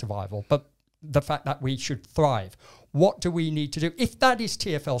just our survival, but the fact that we should thrive. What do we need to do? If that is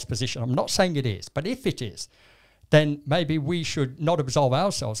TfL's position, I'm not saying it is, but if it is, then maybe we should not absolve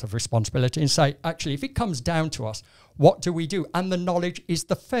ourselves of responsibility and say, actually, if it comes down to us, what do we do? And the knowledge is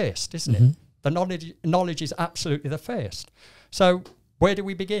the first, isn't it? The knowledge is absolutely the first. So where do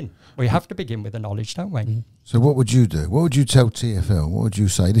we begin? We have to begin with the knowledge, don't we? So what would you do? What would you tell TfL? What would you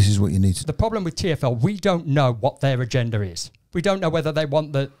say? This is what you need to do. The problem with TfL, we don't know what their agenda is. We don't know whether they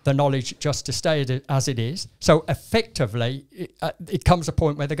want the knowledge just to stay as it is. So effectively, it comes a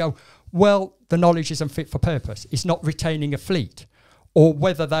point where they go, well, the knowledge isn't fit for purpose. It's not retaining a fleet. Or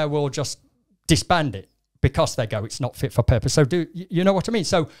whether they will just disband it because they go, it's not fit for purpose. So you know what I mean?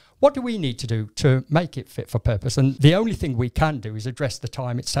 So what do we need to do to make it fit for purpose? And the only thing we can do is address the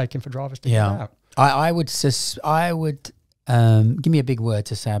time it's taking for drivers to get out. I would give me a big word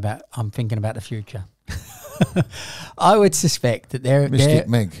to say about, I'm thinking about the future. I would suspect that Mystic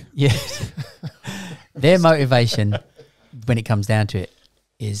Meg. Yes, their motivation when it comes down to it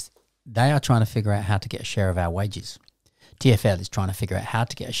is they are trying to figure out how to get a share of our wages. TfL is trying to figure out how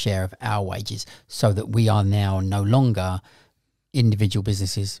to get a share of our wages so that we are now no longer individual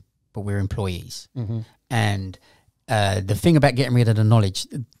businesses, but we're employees. And the thing about getting rid of the knowledge,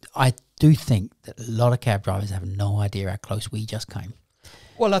 I do think that a lot of cab drivers have no idea how close we just came.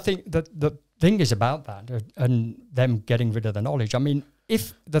 Well, I think that the thing is about that and them getting rid of the knowledge. I mean,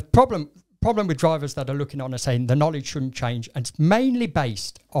 if the problem with drivers that are looking on and saying the knowledge shouldn't change, and it's mainly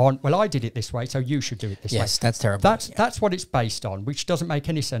based on, well, I did it this way, so you should do it this way. Yes, that's terrible. That's what it's based on, which doesn't make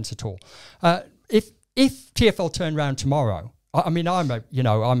any sense at all. If TfL turned around tomorrow, I mean, I'm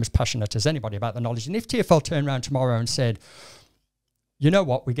as passionate as anybody about the knowledge, and if TfL turned around tomorrow and said, you know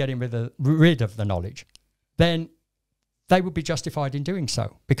what, we're getting rid of the knowledge, then they would be justified in doing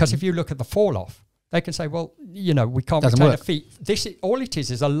so. Because if you look at the fall off, they can say, well, we can't retain a fleet. All it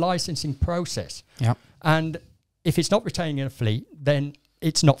is a licensing process. Yep. And if it's not retaining a fleet, then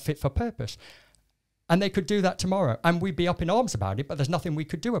it's not fit for purpose. And they could do that tomorrow. And we'd be up in arms about it, but there's nothing we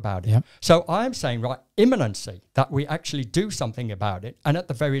could do about it. Yep. So I'm saying, imminency, that we actually do something about it. And at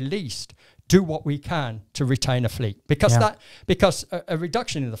the very least, do what we can to retain a fleet. Because a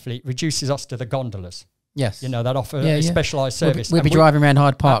reduction in the fleet reduces us to the gondolas. Yes. That offer a specialised service. We'll be driving around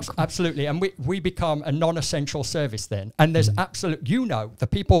Hyde Park. Absolutely. And we become a non-essential service then. And there's the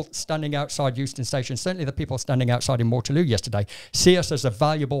people standing outside Euston Station, certainly the people standing outside in Waterloo yesterday, see us as a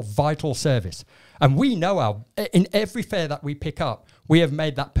valuable, vital service. And we know in every fare that we pick up, we have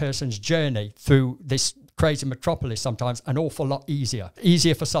made that person's journey through this crazy metropolis sometimes an awful lot easier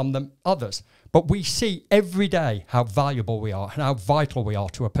for some than others. But we see every day how valuable we are and how vital we are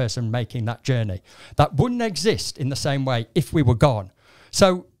to a person making that journey. That wouldn't exist in the same way if we were gone.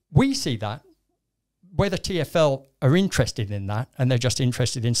 So we see that. Whether TfL are interested in that and they're just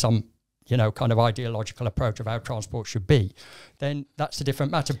interested in some, kind of ideological approach of how transport should be, then that's a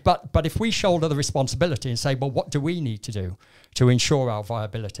different matter. But if we shoulder the responsibility and say, well, what do we need to do to ensure our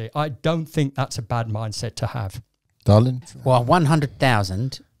viability? I don't think that's a bad mindset to have. Darling? Well,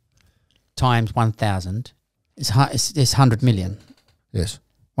 100,000... times 1,000 is 100 million. Yes.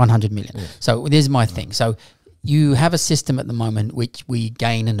 100 million. Yes. So there's my thing. So you have a system at the moment which we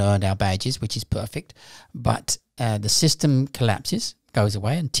gain and earn our badges, which is perfect, but the system collapses, goes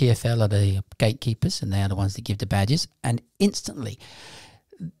away, and TfL are the gatekeepers and they are the ones that give the badges, and instantly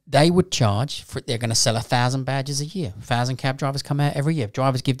they would charge for, they're going to sell 1,000 badges a year. 1,000 cab drivers come out every year.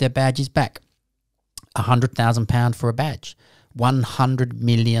 Drivers give their badges back. £100,000 for a badge. £100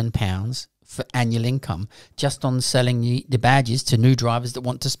 million for annual income just on selling the badges to new drivers that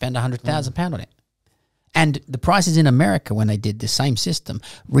want to spend £100,000 on it. And the prices in America when they did the same system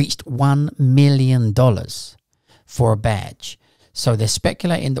reached $1 million for a badge. So they're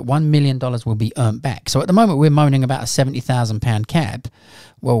speculating that $1 million will be earned back. So at the moment we're moaning about a £70,000 cab.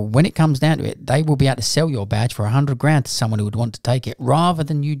 Well, when it comes down to it, they will be able to sell your badge for $100,000 to someone who would want to take it. Rather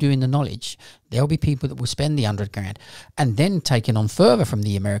than you doing the knowledge, there'll be people that will spend the $100,000. And then taking on further from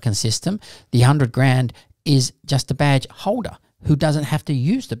the American system, the $100,000 is just a badge holder who doesn't have to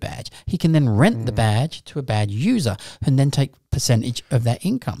use the badge. He can then rent the badge to a badge user and then take percentage of that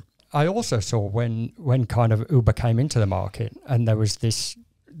income. I also saw when kind of Uber came into the market and there was this,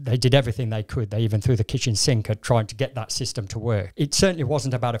 they did everything they could. They even threw the kitchen sink at trying to get that system to work. It certainly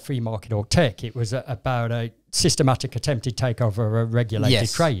wasn't about a free market or tech. It was about a systematic attempted takeover of a regulated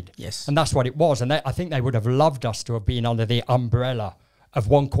trade. Yes. And that's what it was. And I think they would have loved us to have been under the umbrella of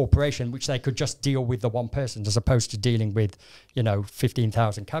one corporation, which they could just deal with the one person as opposed to dealing with,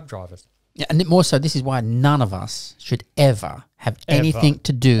 15,000 cab drivers. Yeah, and more so, this is why none of us should ever have anything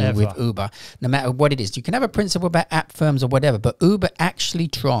to do with Uber, no matter what it is. You can have a principle about app firms or whatever, but Uber actually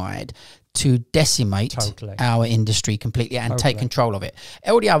tried to decimate our industry completely and take control of it.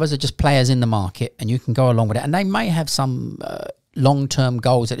 All the others are just players in the market, and you can go along with it. And they may have some long-term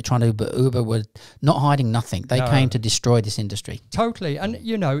goals that they're trying to do, but Uber were not hiding nothing. They came to destroy this industry. Totally. And,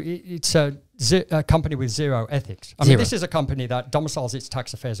 you know, it's a company with zero ethics. I mean, this is a company that domiciles its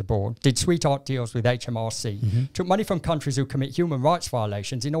tax affairs abroad, did sweetheart deals with HMRC, took money from countries who commit human rights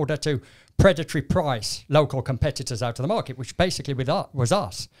violations in order to predatory price local competitors out of the market, which basically was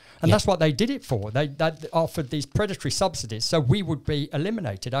us. And that's what they did it for. They offered these predatory subsidies so we would be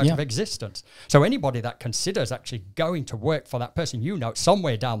eliminated out of existence. So anybody that considers actually going to work for that person, you know,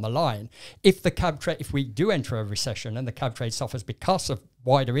 somewhere down the line, if the cab trade, if we do enter a recession and the cab trade suffers because of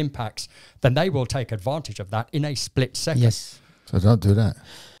wider impacts, then they will take advantage of that in a split second. Yes. So don't do that.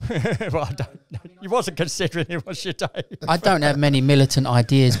 Well, you wasn't considering it, was you, Dave? I don't have many militant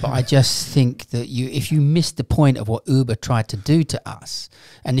ideas, but I just think that if you miss the point of what Uber tried to do to us,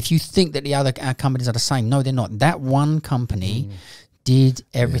 and if you think that the other companies are the same, no, they're not. That one company did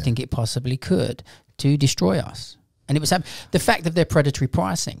everything it possibly could to destroy us. And it was the fact of their predatory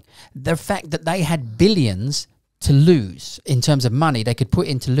pricing, the fact that they had billions to lose in terms of money they could put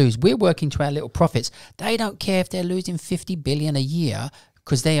in to lose. We're working to our little profits. They don't care if they're losing 50 billion a year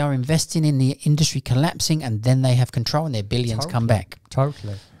because they are investing in the industry collapsing, and then they have control and their billions come back.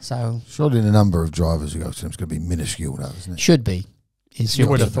 Totally. So surely the number of drivers who go to them is going to be minuscule now, isn't it? Should be. You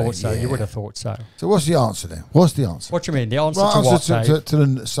would have thought so. You would have thought so. So what's the answer then? What's the answer? What do you mean? The answer to what? To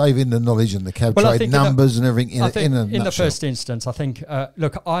the saving the knowledge and the cab trade numbers and everything in the first instance, I think,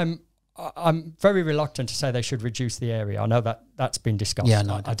 look, I'm very reluctant to say they should reduce the area. I know that's been discussed. Yeah,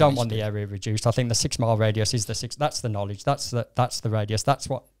 no, I don't want the area reduced. I think the 6 mile radius is that's the knowledge. That's the radius. That's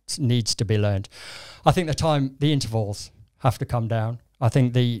what needs to be learned. I think the intervals have to come down. I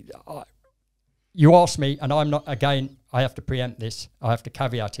think you asked me, and I'm not, again, I have to preempt this. I have to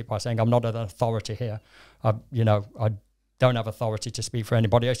caveat it by saying I'm not an authority here. I don't have authority to speak for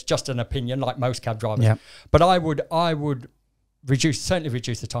anybody. It's just an opinion, like most cab drivers. Yeah. But I would certainly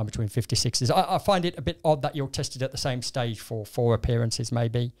reduce the time between 56s. I find it a bit odd that you're tested at the same stage for 4 appearances,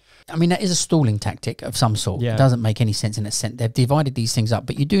 maybe. I mean, that is a stalling tactic of some sort. Yeah. It doesn't make any sense in a sense. They've divided these things up.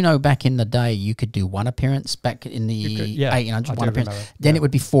 But you do know back in the day, you could do 1 appearance back in the 1800s, 1 appearance. Then it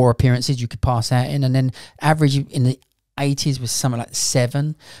would be 4 appearances you could pass out in. And then average in the 80s was something like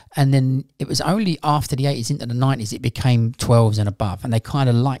 7. And then it was only after the 80s into the 90s, it became 12s and above. And they kind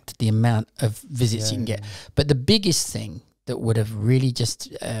of liked the amount of visits you can get. But the biggest thing that would have really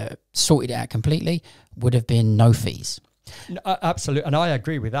just sorted it out completely would have been no fees. No, absolutely, and I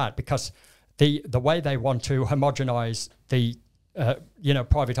agree with that, because the way they want to homogenise the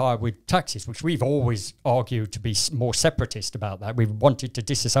private hire with taxis, which we've always argued to be more separatist about that. We've wanted to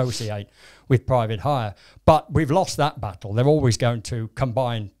disassociate with private hire, but we've lost that battle. They're always going to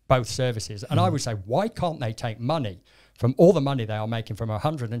combine both services, and I would say, why can't they take money from all the money they are making from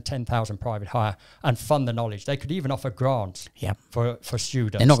 110,000 private hire and fund the knowledge? They could even offer grants for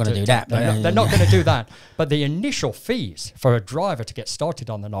students. They're not going to do that. They're not going to do that. But the initial fees for a driver to get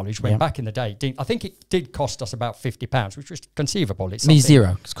started on the knowledge, when back in the day, I think it did cost us about £50, which was conceivable. It's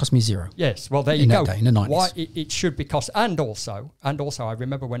zero. It's cost me zero. Yes, well, there you go. In the 90s. Why it should be cost, and also, I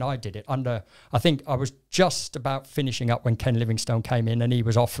remember when I did it I think I was just about finishing up when Ken Livingstone came in, and he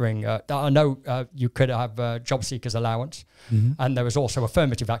was offering. I know you could have job seekers allowance. And there was also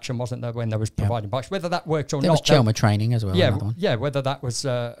affirmative action, wasn't there, when there was providing bikes? Whether that worked or not. There was Chelma training as well. Yeah, whether that was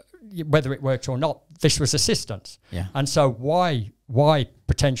whether it worked or not, this was assistance. Yeah. And so why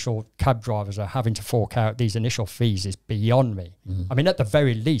potential cab drivers are having to fork out these initial fees is beyond me. I mean, at the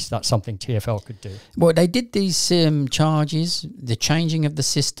very least, that's something TfL could do. Well, they did these charges, the changing of the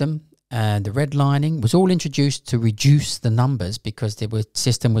system, and the redlining was all introduced to reduce the numbers because the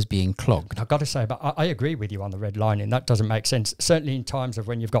system was being clogged. I've got to say, but I agree with you on the redlining. That doesn't make sense, certainly in times of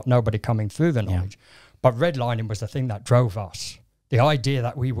when you've got nobody coming through the knowledge. But redlining was the thing that drove us. The idea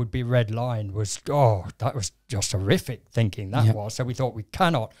that we would be redlined was, that was just horrific thinking that was. So we thought we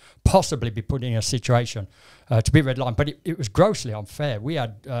cannot possibly be put in a situation to be redlined. But it was grossly unfair. We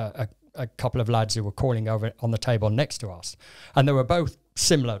had a couple of lads who were calling over on the table next to us, and they were both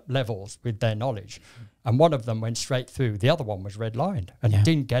similar levels with their knowledge, and one of them went straight through, the other one was redlined and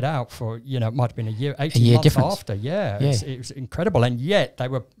didn't get out for it might have been a year, 18 months difference. After. It was incredible, and yet they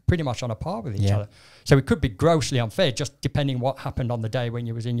were pretty much on a par with each other. So it could be grossly unfair, just depending what happened on the day when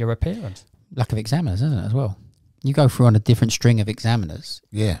you was in your appearance. Lack of examiners, isn't it, as well? You go through on a different string of examiners,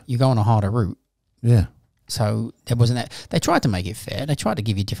 you go on a harder route. So there wasn't that. They tried to make it fair. They tried to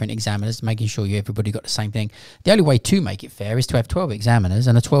give you different examiners, making sure everybody got the same thing. The only way to make it fair is to have 12 examiners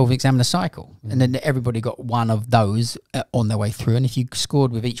and a 12 examiner cycle. And then everybody got one of those on their way through. And if you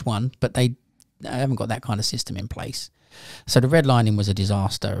scored with each one, but they haven't got that kind of system in place. So the redlining was a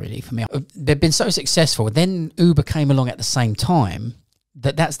disaster, really, for me. They've been so successful. Then Uber came along at the same time.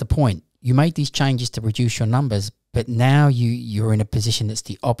 That's the point. You made these changes to reduce your numbers, but now you're in a position that's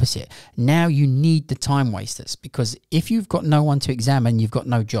the opposite. Now you need the time wasters, because if you've got no one to examine, you've got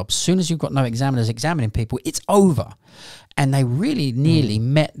no job. As soon as you've got no examiners examining people, it's over. And they really nearly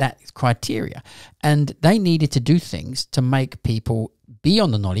met that criteria. And they needed to do things to make people be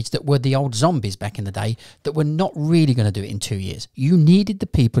on the knowledge that were the old zombies back in the day that were not really going to do it in 2 years. You needed the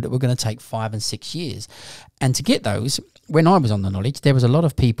people that were going to take 5 and 6 years. And to get those, when I was on the knowledge, there was a lot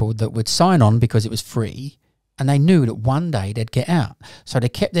of people that would sign on because it was free, and they knew that one day they'd get out. So they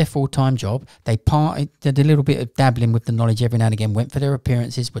kept their full-time job. They did a little bit of dabbling with the knowledge every now and again, went for their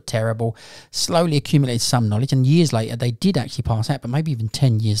appearances, were terrible, slowly accumulated some knowledge, and years later they did actually pass out, but maybe even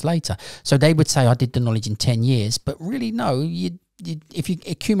 10 years later. So they would say, I did the knowledge in 10 years, but really no, if you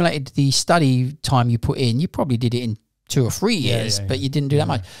accumulated the study time you put in, you probably did it in 2 or 3 years, but you didn't do that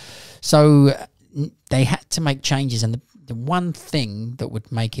much. So they had to make changes, and the one thing that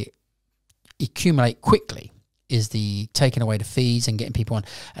would make it accumulate quickly is the taking away the fees and getting people on.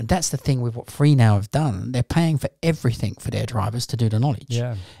 And that's the thing with what Free Now have done. They're paying for everything for their drivers to do the knowledge.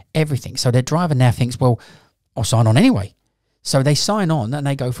 Yeah. Everything. So their driver now thinks, well, I'll sign on anyway. So they sign on and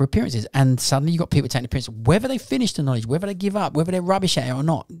they go for appearances, and suddenly you've got people taking appearances. Whether they finish the knowledge, whether they give up, whether they're rubbish at it or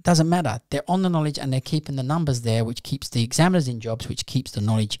not, doesn't matter. They're on the knowledge and they're keeping the numbers there, which keeps the examiners in jobs, which keeps the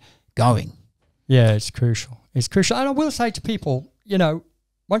knowledge going. Yeah, it's crucial. It's crucial. And I will say to people, you know,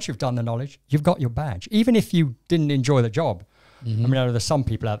 once you've done the knowledge, you've got your badge. Even if you didn't enjoy the job. I mean, I know there's some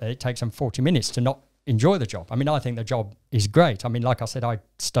people out there, it takes them 40 minutes to not enjoy the job. I mean, I think the job is great. I mean, like I said, I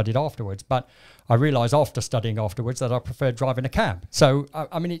studied afterwards, but I realised after studying afterwards that I preferred driving a cab. So,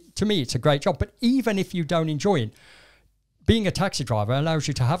 I mean, to me, it's a great job. But even if you don't enjoy it, being a taxi driver allows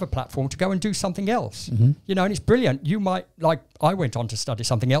you to have a platform to go and do something else. You know, and it's brilliant. You might, like I went on to study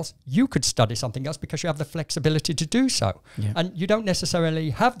something else. You could study something else because you have the flexibility to do so. And you don't necessarily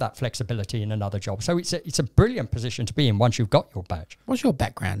have that flexibility in another job. So it's a brilliant position to be in once you've got your badge. What's your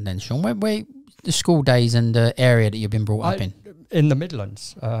background then, Sean? Where the school days and the area that you've been brought up in? In the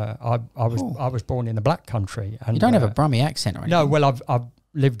Midlands. I was born in the Black Country. And you don't have a Brummie accent or anything? No, well, I've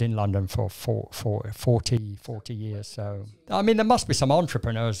lived in London for 40 years. So, I mean, there must be some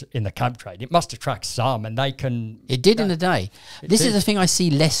entrepreneurs in the cab trade. It must attract some, and they can... It did in the day. This is the thing I see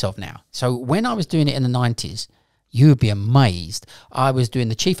less of now. So when I was doing it in the 90s, you would be amazed. I was doing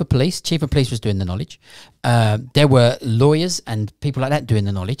the chief of police. Chief of police was doing the knowledge. There were lawyers and people like that doing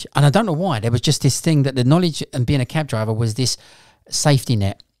the knowledge. And I don't know why. There was just this thing that the knowledge and being a cab driver was this safety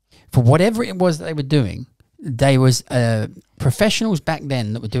net. For whatever it was that they were doing, there was professionals back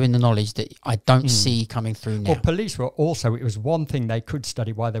then that were doing the knowledge that I don't see coming through now. Well, police were also, it was one thing they could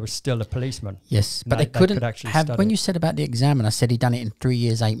study while there was still a policeman. Yes, but they couldn't actually have, when you said about the examiner, said he'd done it in 3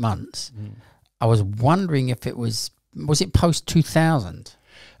 years, 8 months. I was wondering if it was it post 2000?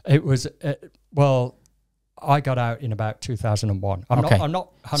 It was, well, I got out in about 2001. I'm not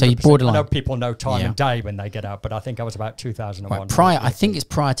 100%. So you borderline. I know people know time and day when they get out, but I think I was about 2001. Right, prior, I think it's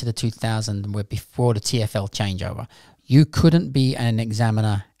prior to the 2000, where before the TfL changeover. You couldn't be an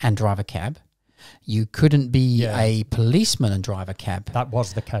examiner and drive a cab. You couldn't be a policeman and drive a cab. That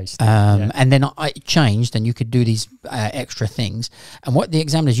was the case. And then it changed, and you could do these extra things. And what the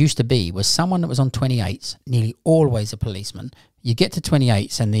examiners used to be was someone that was on 28s, nearly always a policeman. You get to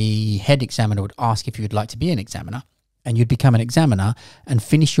 28s, and the head examiner would ask if you would like to be an examiner, and you'd become an examiner and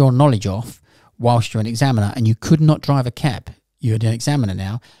finish your knowledge off whilst you're an examiner, and you could not drive a cab. You're an examiner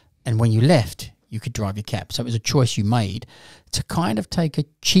now, and when you left, you could drive your cab. So it was a choice you made to kind of take a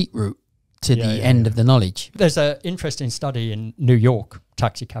cheat route to the end of the knowledge. There's an interesting study in New York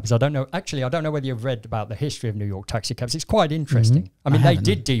taxi cabs. I don't know whether you've read about the history of New York taxi cabs. It's quite interesting. I mean, they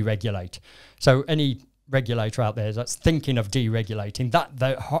did deregulate. So any regulator out there that's thinking of deregulating,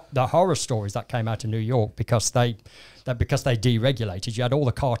 the horror stories that came out of New York because they deregulated, you had all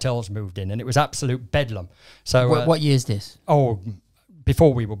the cartels moved in, and it was absolute bedlam. So what year is this? Oh,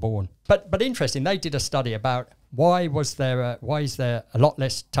 before we were born. But interesting, they did a study about why is there a lot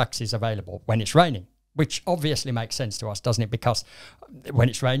less taxis available when it's raining, which obviously makes sense to us, doesn't it? Because when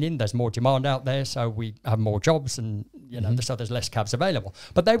it's raining, there's more demand out there, so we have more jobs, and you know, so there's less cabs available.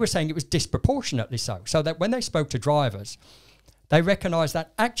 But they were saying it was disproportionately so that when they spoke to drivers, they recognised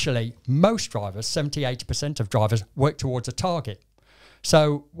that actually most drivers, 70-80% of drivers, work towards a target.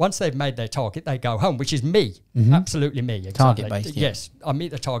 So once they've made their target, they go home, which is me, absolutely me. Exactly. Target-based, yeah. Yes, I meet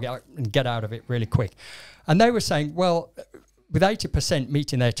the target and get out of it really quick. And they were saying, well, with 80%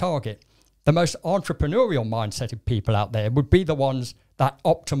 meeting their target, the most entrepreneurial mindset of people out there would be the ones that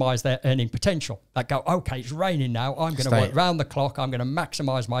optimize their earning potential, that go, okay, it's raining now, I'm going to work round the clock, I'm going to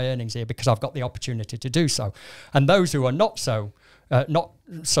maximize my earnings here because I've got the opportunity to do so. And those who are not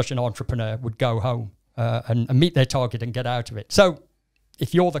such an entrepreneur would go home and meet their target and get out of it. So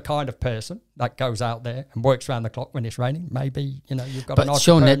if you're the kind of person that goes out there and works around the clock when it's raining, maybe, you know, you've got an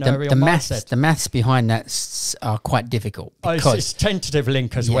entrepreneurial mindset. The maths behind that are quite difficult. Because it's tentative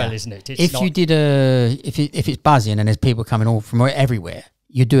link as well, isn't it? If it's buzzing and there's people coming all from everywhere,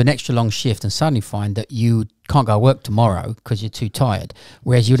 you do an extra long shift and suddenly find that you can't go to work tomorrow because you're too tired.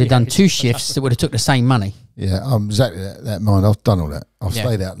 Whereas you'd have done 2 shifts that would have took the same money. Yeah, I'm exactly that mind. I've done all that. I've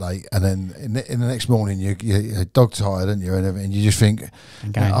stayed out late, and then in the next morning you're dog tired, and you just think,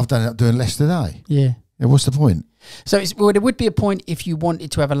 I've done it doing less today. Yeah. What's the point? So there would be a point if you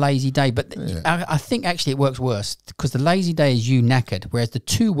wanted to have a lazy day, but I think actually it works worse because the lazy day is you knackered, whereas the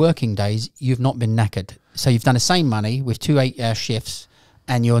 2 working days you've not been knackered. So you've done the same money with 2 8-hour shifts,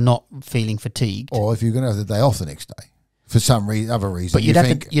 and you're not feeling fatigued. Or if you're going to have the day off the next day. For some other reason, but you'd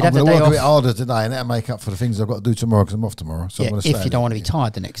have to work a bit harder today, and that'll make up for the things I've got to do tomorrow because I'm off tomorrow. So I'm if you don't want to be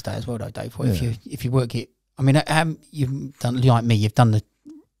tired the next day as well, though, Dave. If you work it, I mean, you've done like me. You've done the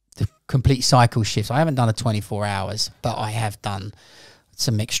complete cycle shifts. I haven't done the 24 hours, but I have done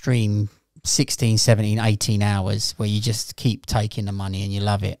some extreme 16, 17, 18 hours where you just keep taking the money and you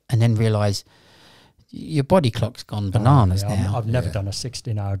love it, and then realise your body clock's gone bananas now. I've never done a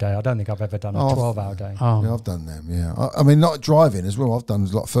 16-hour day. I don't think I've ever done a 12-hour day. Yeah, I've done them, yeah. I mean, not driving as well. I've done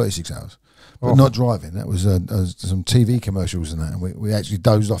like 36 hours. But not driving. That was some TV commercials and that. And we actually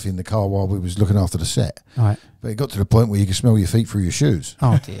dozed off in the car while we was looking after the set. Right. But it got to the point where you could smell your feet through your shoes.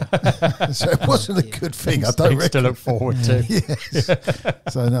 Oh, dear. So it wasn't a good thing. I don't to look forward to. Yes.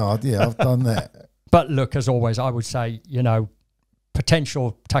 So, no, I've done that. But look, as always, I would say, you know,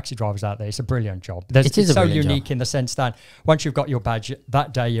 potential taxi drivers out there, it's a brilliant job. It's so unique in the sense that once you've got your badge,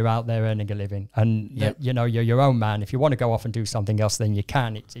 that day you're out there earning a living, and you know, you're your own man. If you want to go off and do something else, then you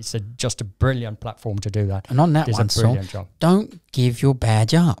can. It's just a brilliant platform to do that. And on that one, Saul, don't give your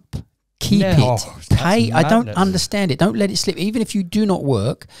badge up. Keep it. Pay. I don't understand it. Don't let it slip. Even if you do not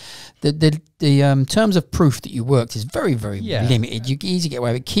work, the terms of proof that you worked is very, very limited. You can easily get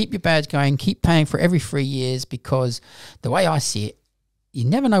away with it. Keep your badge going. Keep paying for every 3 years, because the way I see it, you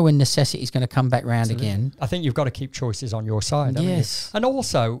never know when necessity is going to come back round again. I think you've got to keep choices on your side. Yes. And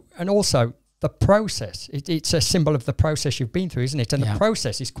also the process. It's a symbol of the process you've been through, isn't it? And the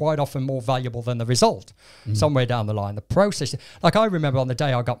process is quite often more valuable than the result. Somewhere down the line, the process. Like I remember on the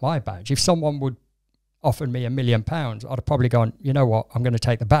day I got my badge, if someone would offer me £1 million, I'd have probably gone, you know what, I'm going to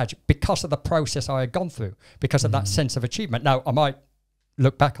take the badge because of the process I had gone through, because of that sense of achievement. Now, I might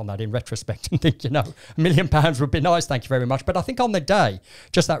look back on that in retrospect and think, you know, £1 million would be nice, thank you very much. But I think on the day,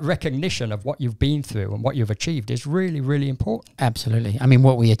 just that recognition of what you've been through and what you've achieved is really, really important. Absolutely. I mean,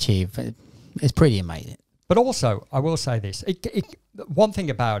 what we achieve is pretty amazing. But also, I will say this, one thing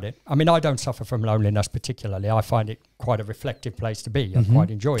about it, I mean, I don't suffer from loneliness particularly. I find it quite a reflective place to be. I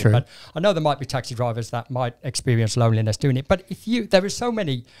quite enjoy it. But I know there might be taxi drivers that might experience loneliness doing it. But there are so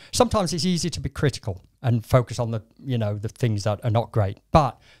many, sometimes it's easy to be critical and focus on the, you know, the things that are not great.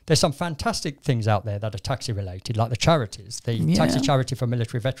 But there's some fantastic things out there that are taxi related, like the charities, the taxi charity for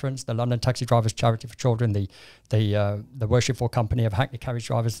military veterans, the London Taxi Drivers Charity for Children, the Worshipful Company of Hackney Carriage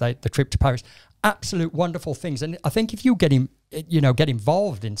Drivers, the trip to Paris. Absolute wonderful things. And I think if you get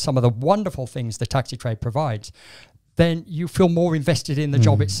involved in some of the wonderful things the taxi trade provides, then you feel more invested in the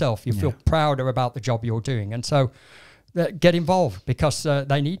job itself. You feel prouder about the job you're doing. And so get involved, because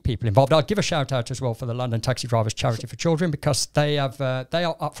they need people involved. I'll give a shout out as well for the London Taxi Drivers Charity for Children, because they are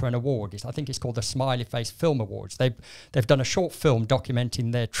up for an award. I think it's called the Smiley Face Film Awards. They've done a short film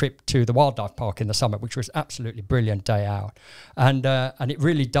documenting their trip to the wildlife park in the summer, which was absolutely brilliant day out, and it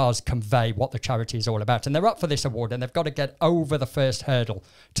really does convey what the charity is all about. And they're up for this award, and they've got to get over the first hurdle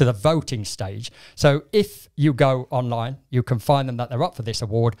to the voting stage. So if you go online, you can find them that they're up for this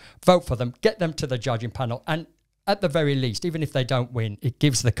award, vote for them, get them to the judging panel, and at the very least, even if they don't win, it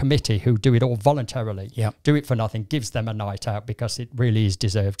gives the committee, who do it all voluntarily, do it for nothing, gives them a night out, because it really is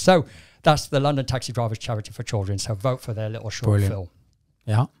deserved. So that's the London Taxi Drivers Charity for Children. So vote for their little short film.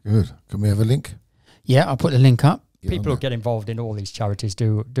 Yeah. Good. Can we have a link? Yeah, I'll put the link up. People who get involved in all these charities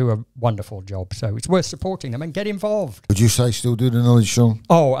do a wonderful job. So it's worth supporting them and get involved. Would you say still do the knowledge, Sean?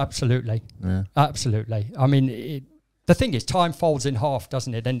 Oh, absolutely. Yeah. Absolutely. I mean, the thing is, time folds in half,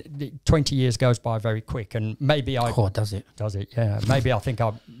 doesn't it? And 20 years goes by very quick. And maybe does it? Does it? Yeah. Maybe I think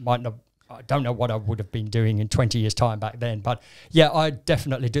I might not. I don't know what I would have been doing in 20 years' time back then. But yeah, I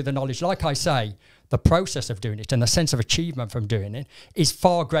definitely do the knowledge. Like I say, the process of doing it and the sense of achievement from doing it is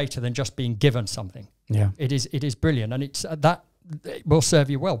far greater than just being given something. Yeah. It is brilliant. And it's that it will serve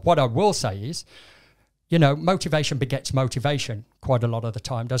you well. What I will say is, you know, motivation begets motivation quite a lot of the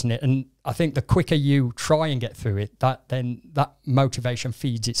time, doesn't it? And I think the quicker you try and get through it, that motivation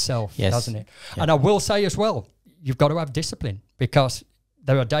feeds itself, doesn't it? Yeah. And I will say as well, you've got to have discipline, because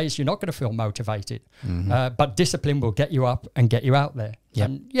there are days you're not going to feel motivated, but discipline will get you up and get you out there. Yep.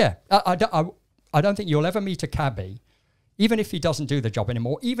 And yeah, I don't think you'll ever meet a cabbie, even if he doesn't do the job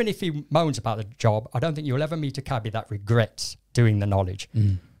anymore, even if he moans about the job, I don't think you'll ever meet a cabbie that regrets doing the knowledge.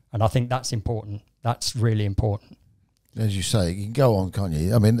 And I think that's important. That's really important. As you say, you can go on, can't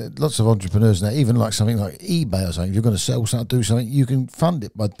you? I mean, lots of entrepreneurs now, even like something like eBay or something, if you're going to sell something, do something, you can fund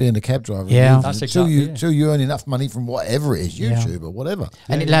it by being a cab driver. Yeah. That's exactly Until you earn enough money from whatever it is, YouTube or whatever.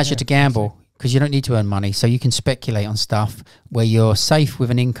 And it allows you to gamble, because you don't need to earn money. So you can speculate on stuff where you're safe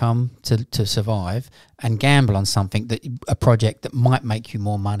with an income to survive, and gamble on something, a project that might make you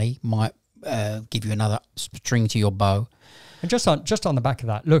more money, might give you another string to your bow. And just on the back of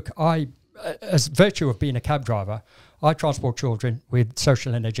that, look, as virtue of being a cab driver, I transport children with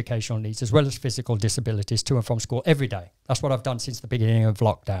social and educational needs as well as physical disabilities to and from school every day. That's what I've done since the beginning of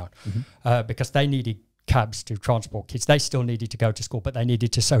lockdown, because they needed cabs to transport kids. They still needed to go to school, but they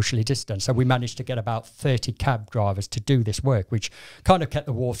needed to socially distance. So we managed to get about 30 cab drivers to do this work, which kind of kept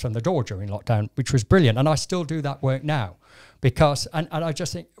the wolves from the door during lockdown, which was brilliant. And I still do that work now, because, and I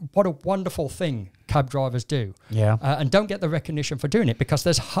just think, what a wonderful thing cab drivers do. Yeah. And don't get the recognition for doing it, because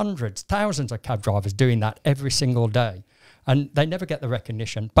there's hundreds, thousands of cab drivers doing that every single day. And they never get the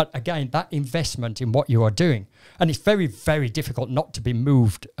recognition. But again, that investment in what you are doing, and it's very, very difficult not to be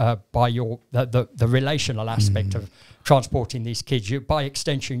moved by the relational aspect of transporting these kids. By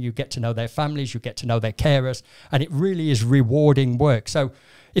extension, you get to know their families, you get to know their carers, and it really is rewarding work. So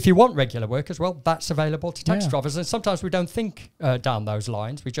if you want regular work as well, that's available to taxi drivers. And sometimes we don't think down those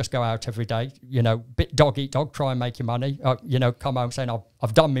lines. We just go out every day, you know, bit dog eat dog, try and make your money, you know, come home saying,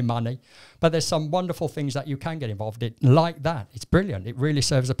 I've done my money. But there's some wonderful things that you can get involved in like that. It's brilliant. It really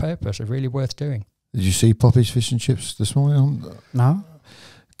serves a purpose. It's really worth doing. Did you see Poppy's Fish and Chips this morning? No.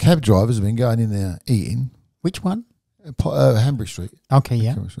 Cab drivers have been going in there eating. Which one? Hanbury Street. Okay,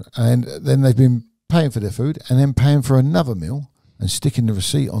 yeah. And then they've been paying for their food and then paying for another meal and sticking the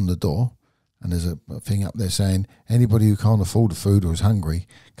receipt on the door. And there's a thing up there saying, anybody who can't afford the food or is hungry,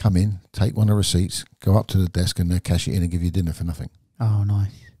 come in, take one of the receipts, go up to the desk and they'll cash it in and give you dinner for nothing. Oh,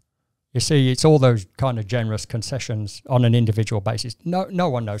 nice. You see, it's all those kind of generous concessions on an individual basis. No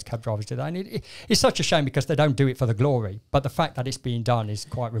one knows cab drivers do that. And it's such a shame, because they don't do it for the glory. But the fact that it's being done is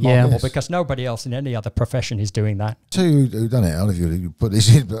quite remarkable, because nobody else in any other profession is doing that. Tell you who done it, I don't know if you put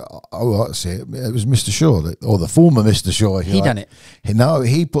this in, but I see it. It was Mr. Shaw, or the former Mr. Shaw. He done it. No,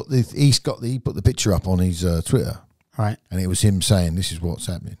 he put the picture up on his Twitter. Right. And it was him saying, this is what's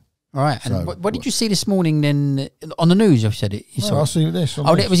happening. All right. And so, what did you see this morning then on the news? You said it. I see this.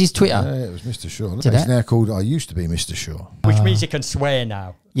 That was his Twitter. Yeah, it was Mr. Shaw. It's now called I Used to Be Mr. Shaw. Which means you can swear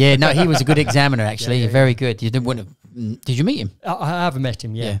now. Yeah, no, he was a good examiner, actually. Very good. You did you meet him? I have met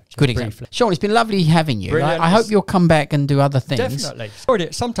him, yeah. Good example. Sean, it's been lovely having you. I hope you'll come back and do other things.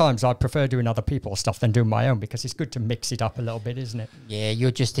 Definitely. Sometimes I prefer doing other people's stuff than doing my own, because it's good to mix it up a little bit, isn't it? Yeah,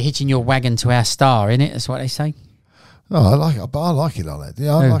 you're just hitching your wagon to our star, innit? That's what they say. No, I like it, but I like it like that.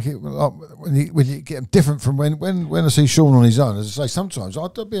 Yeah, I like it when you get different from when I see Sean on his own. As I say, sometimes I'll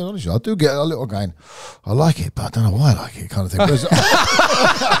be honest, I do get a little going, I like it, but I don't know why I like it, kind of thing. I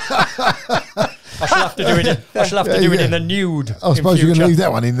shall have to do it. I shall have to do it in the nude. I suppose you're going to leave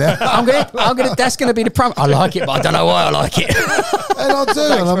that one in there. That's going to be the promo. I like it, but I don't know why I like it. And I do.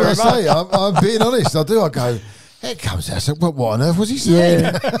 And I'm going to say, I'm being honest. I do. I go, it comes out. So, what on earth was he saying?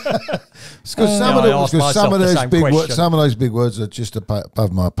 It's because some of those big words are just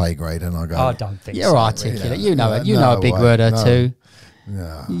above my pay grade, and I go, I don't think you're articulate. You know it. You know a big word or two.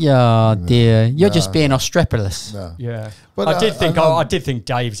 No. Yeah, dear. You're just being Austrapolous. No. Yeah. But I did think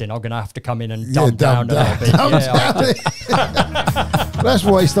Dave's in. I'm going to have to come in and dumb down a little bit. That's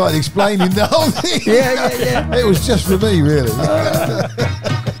why he started explaining the whole thing. Yeah. It was just for me, really.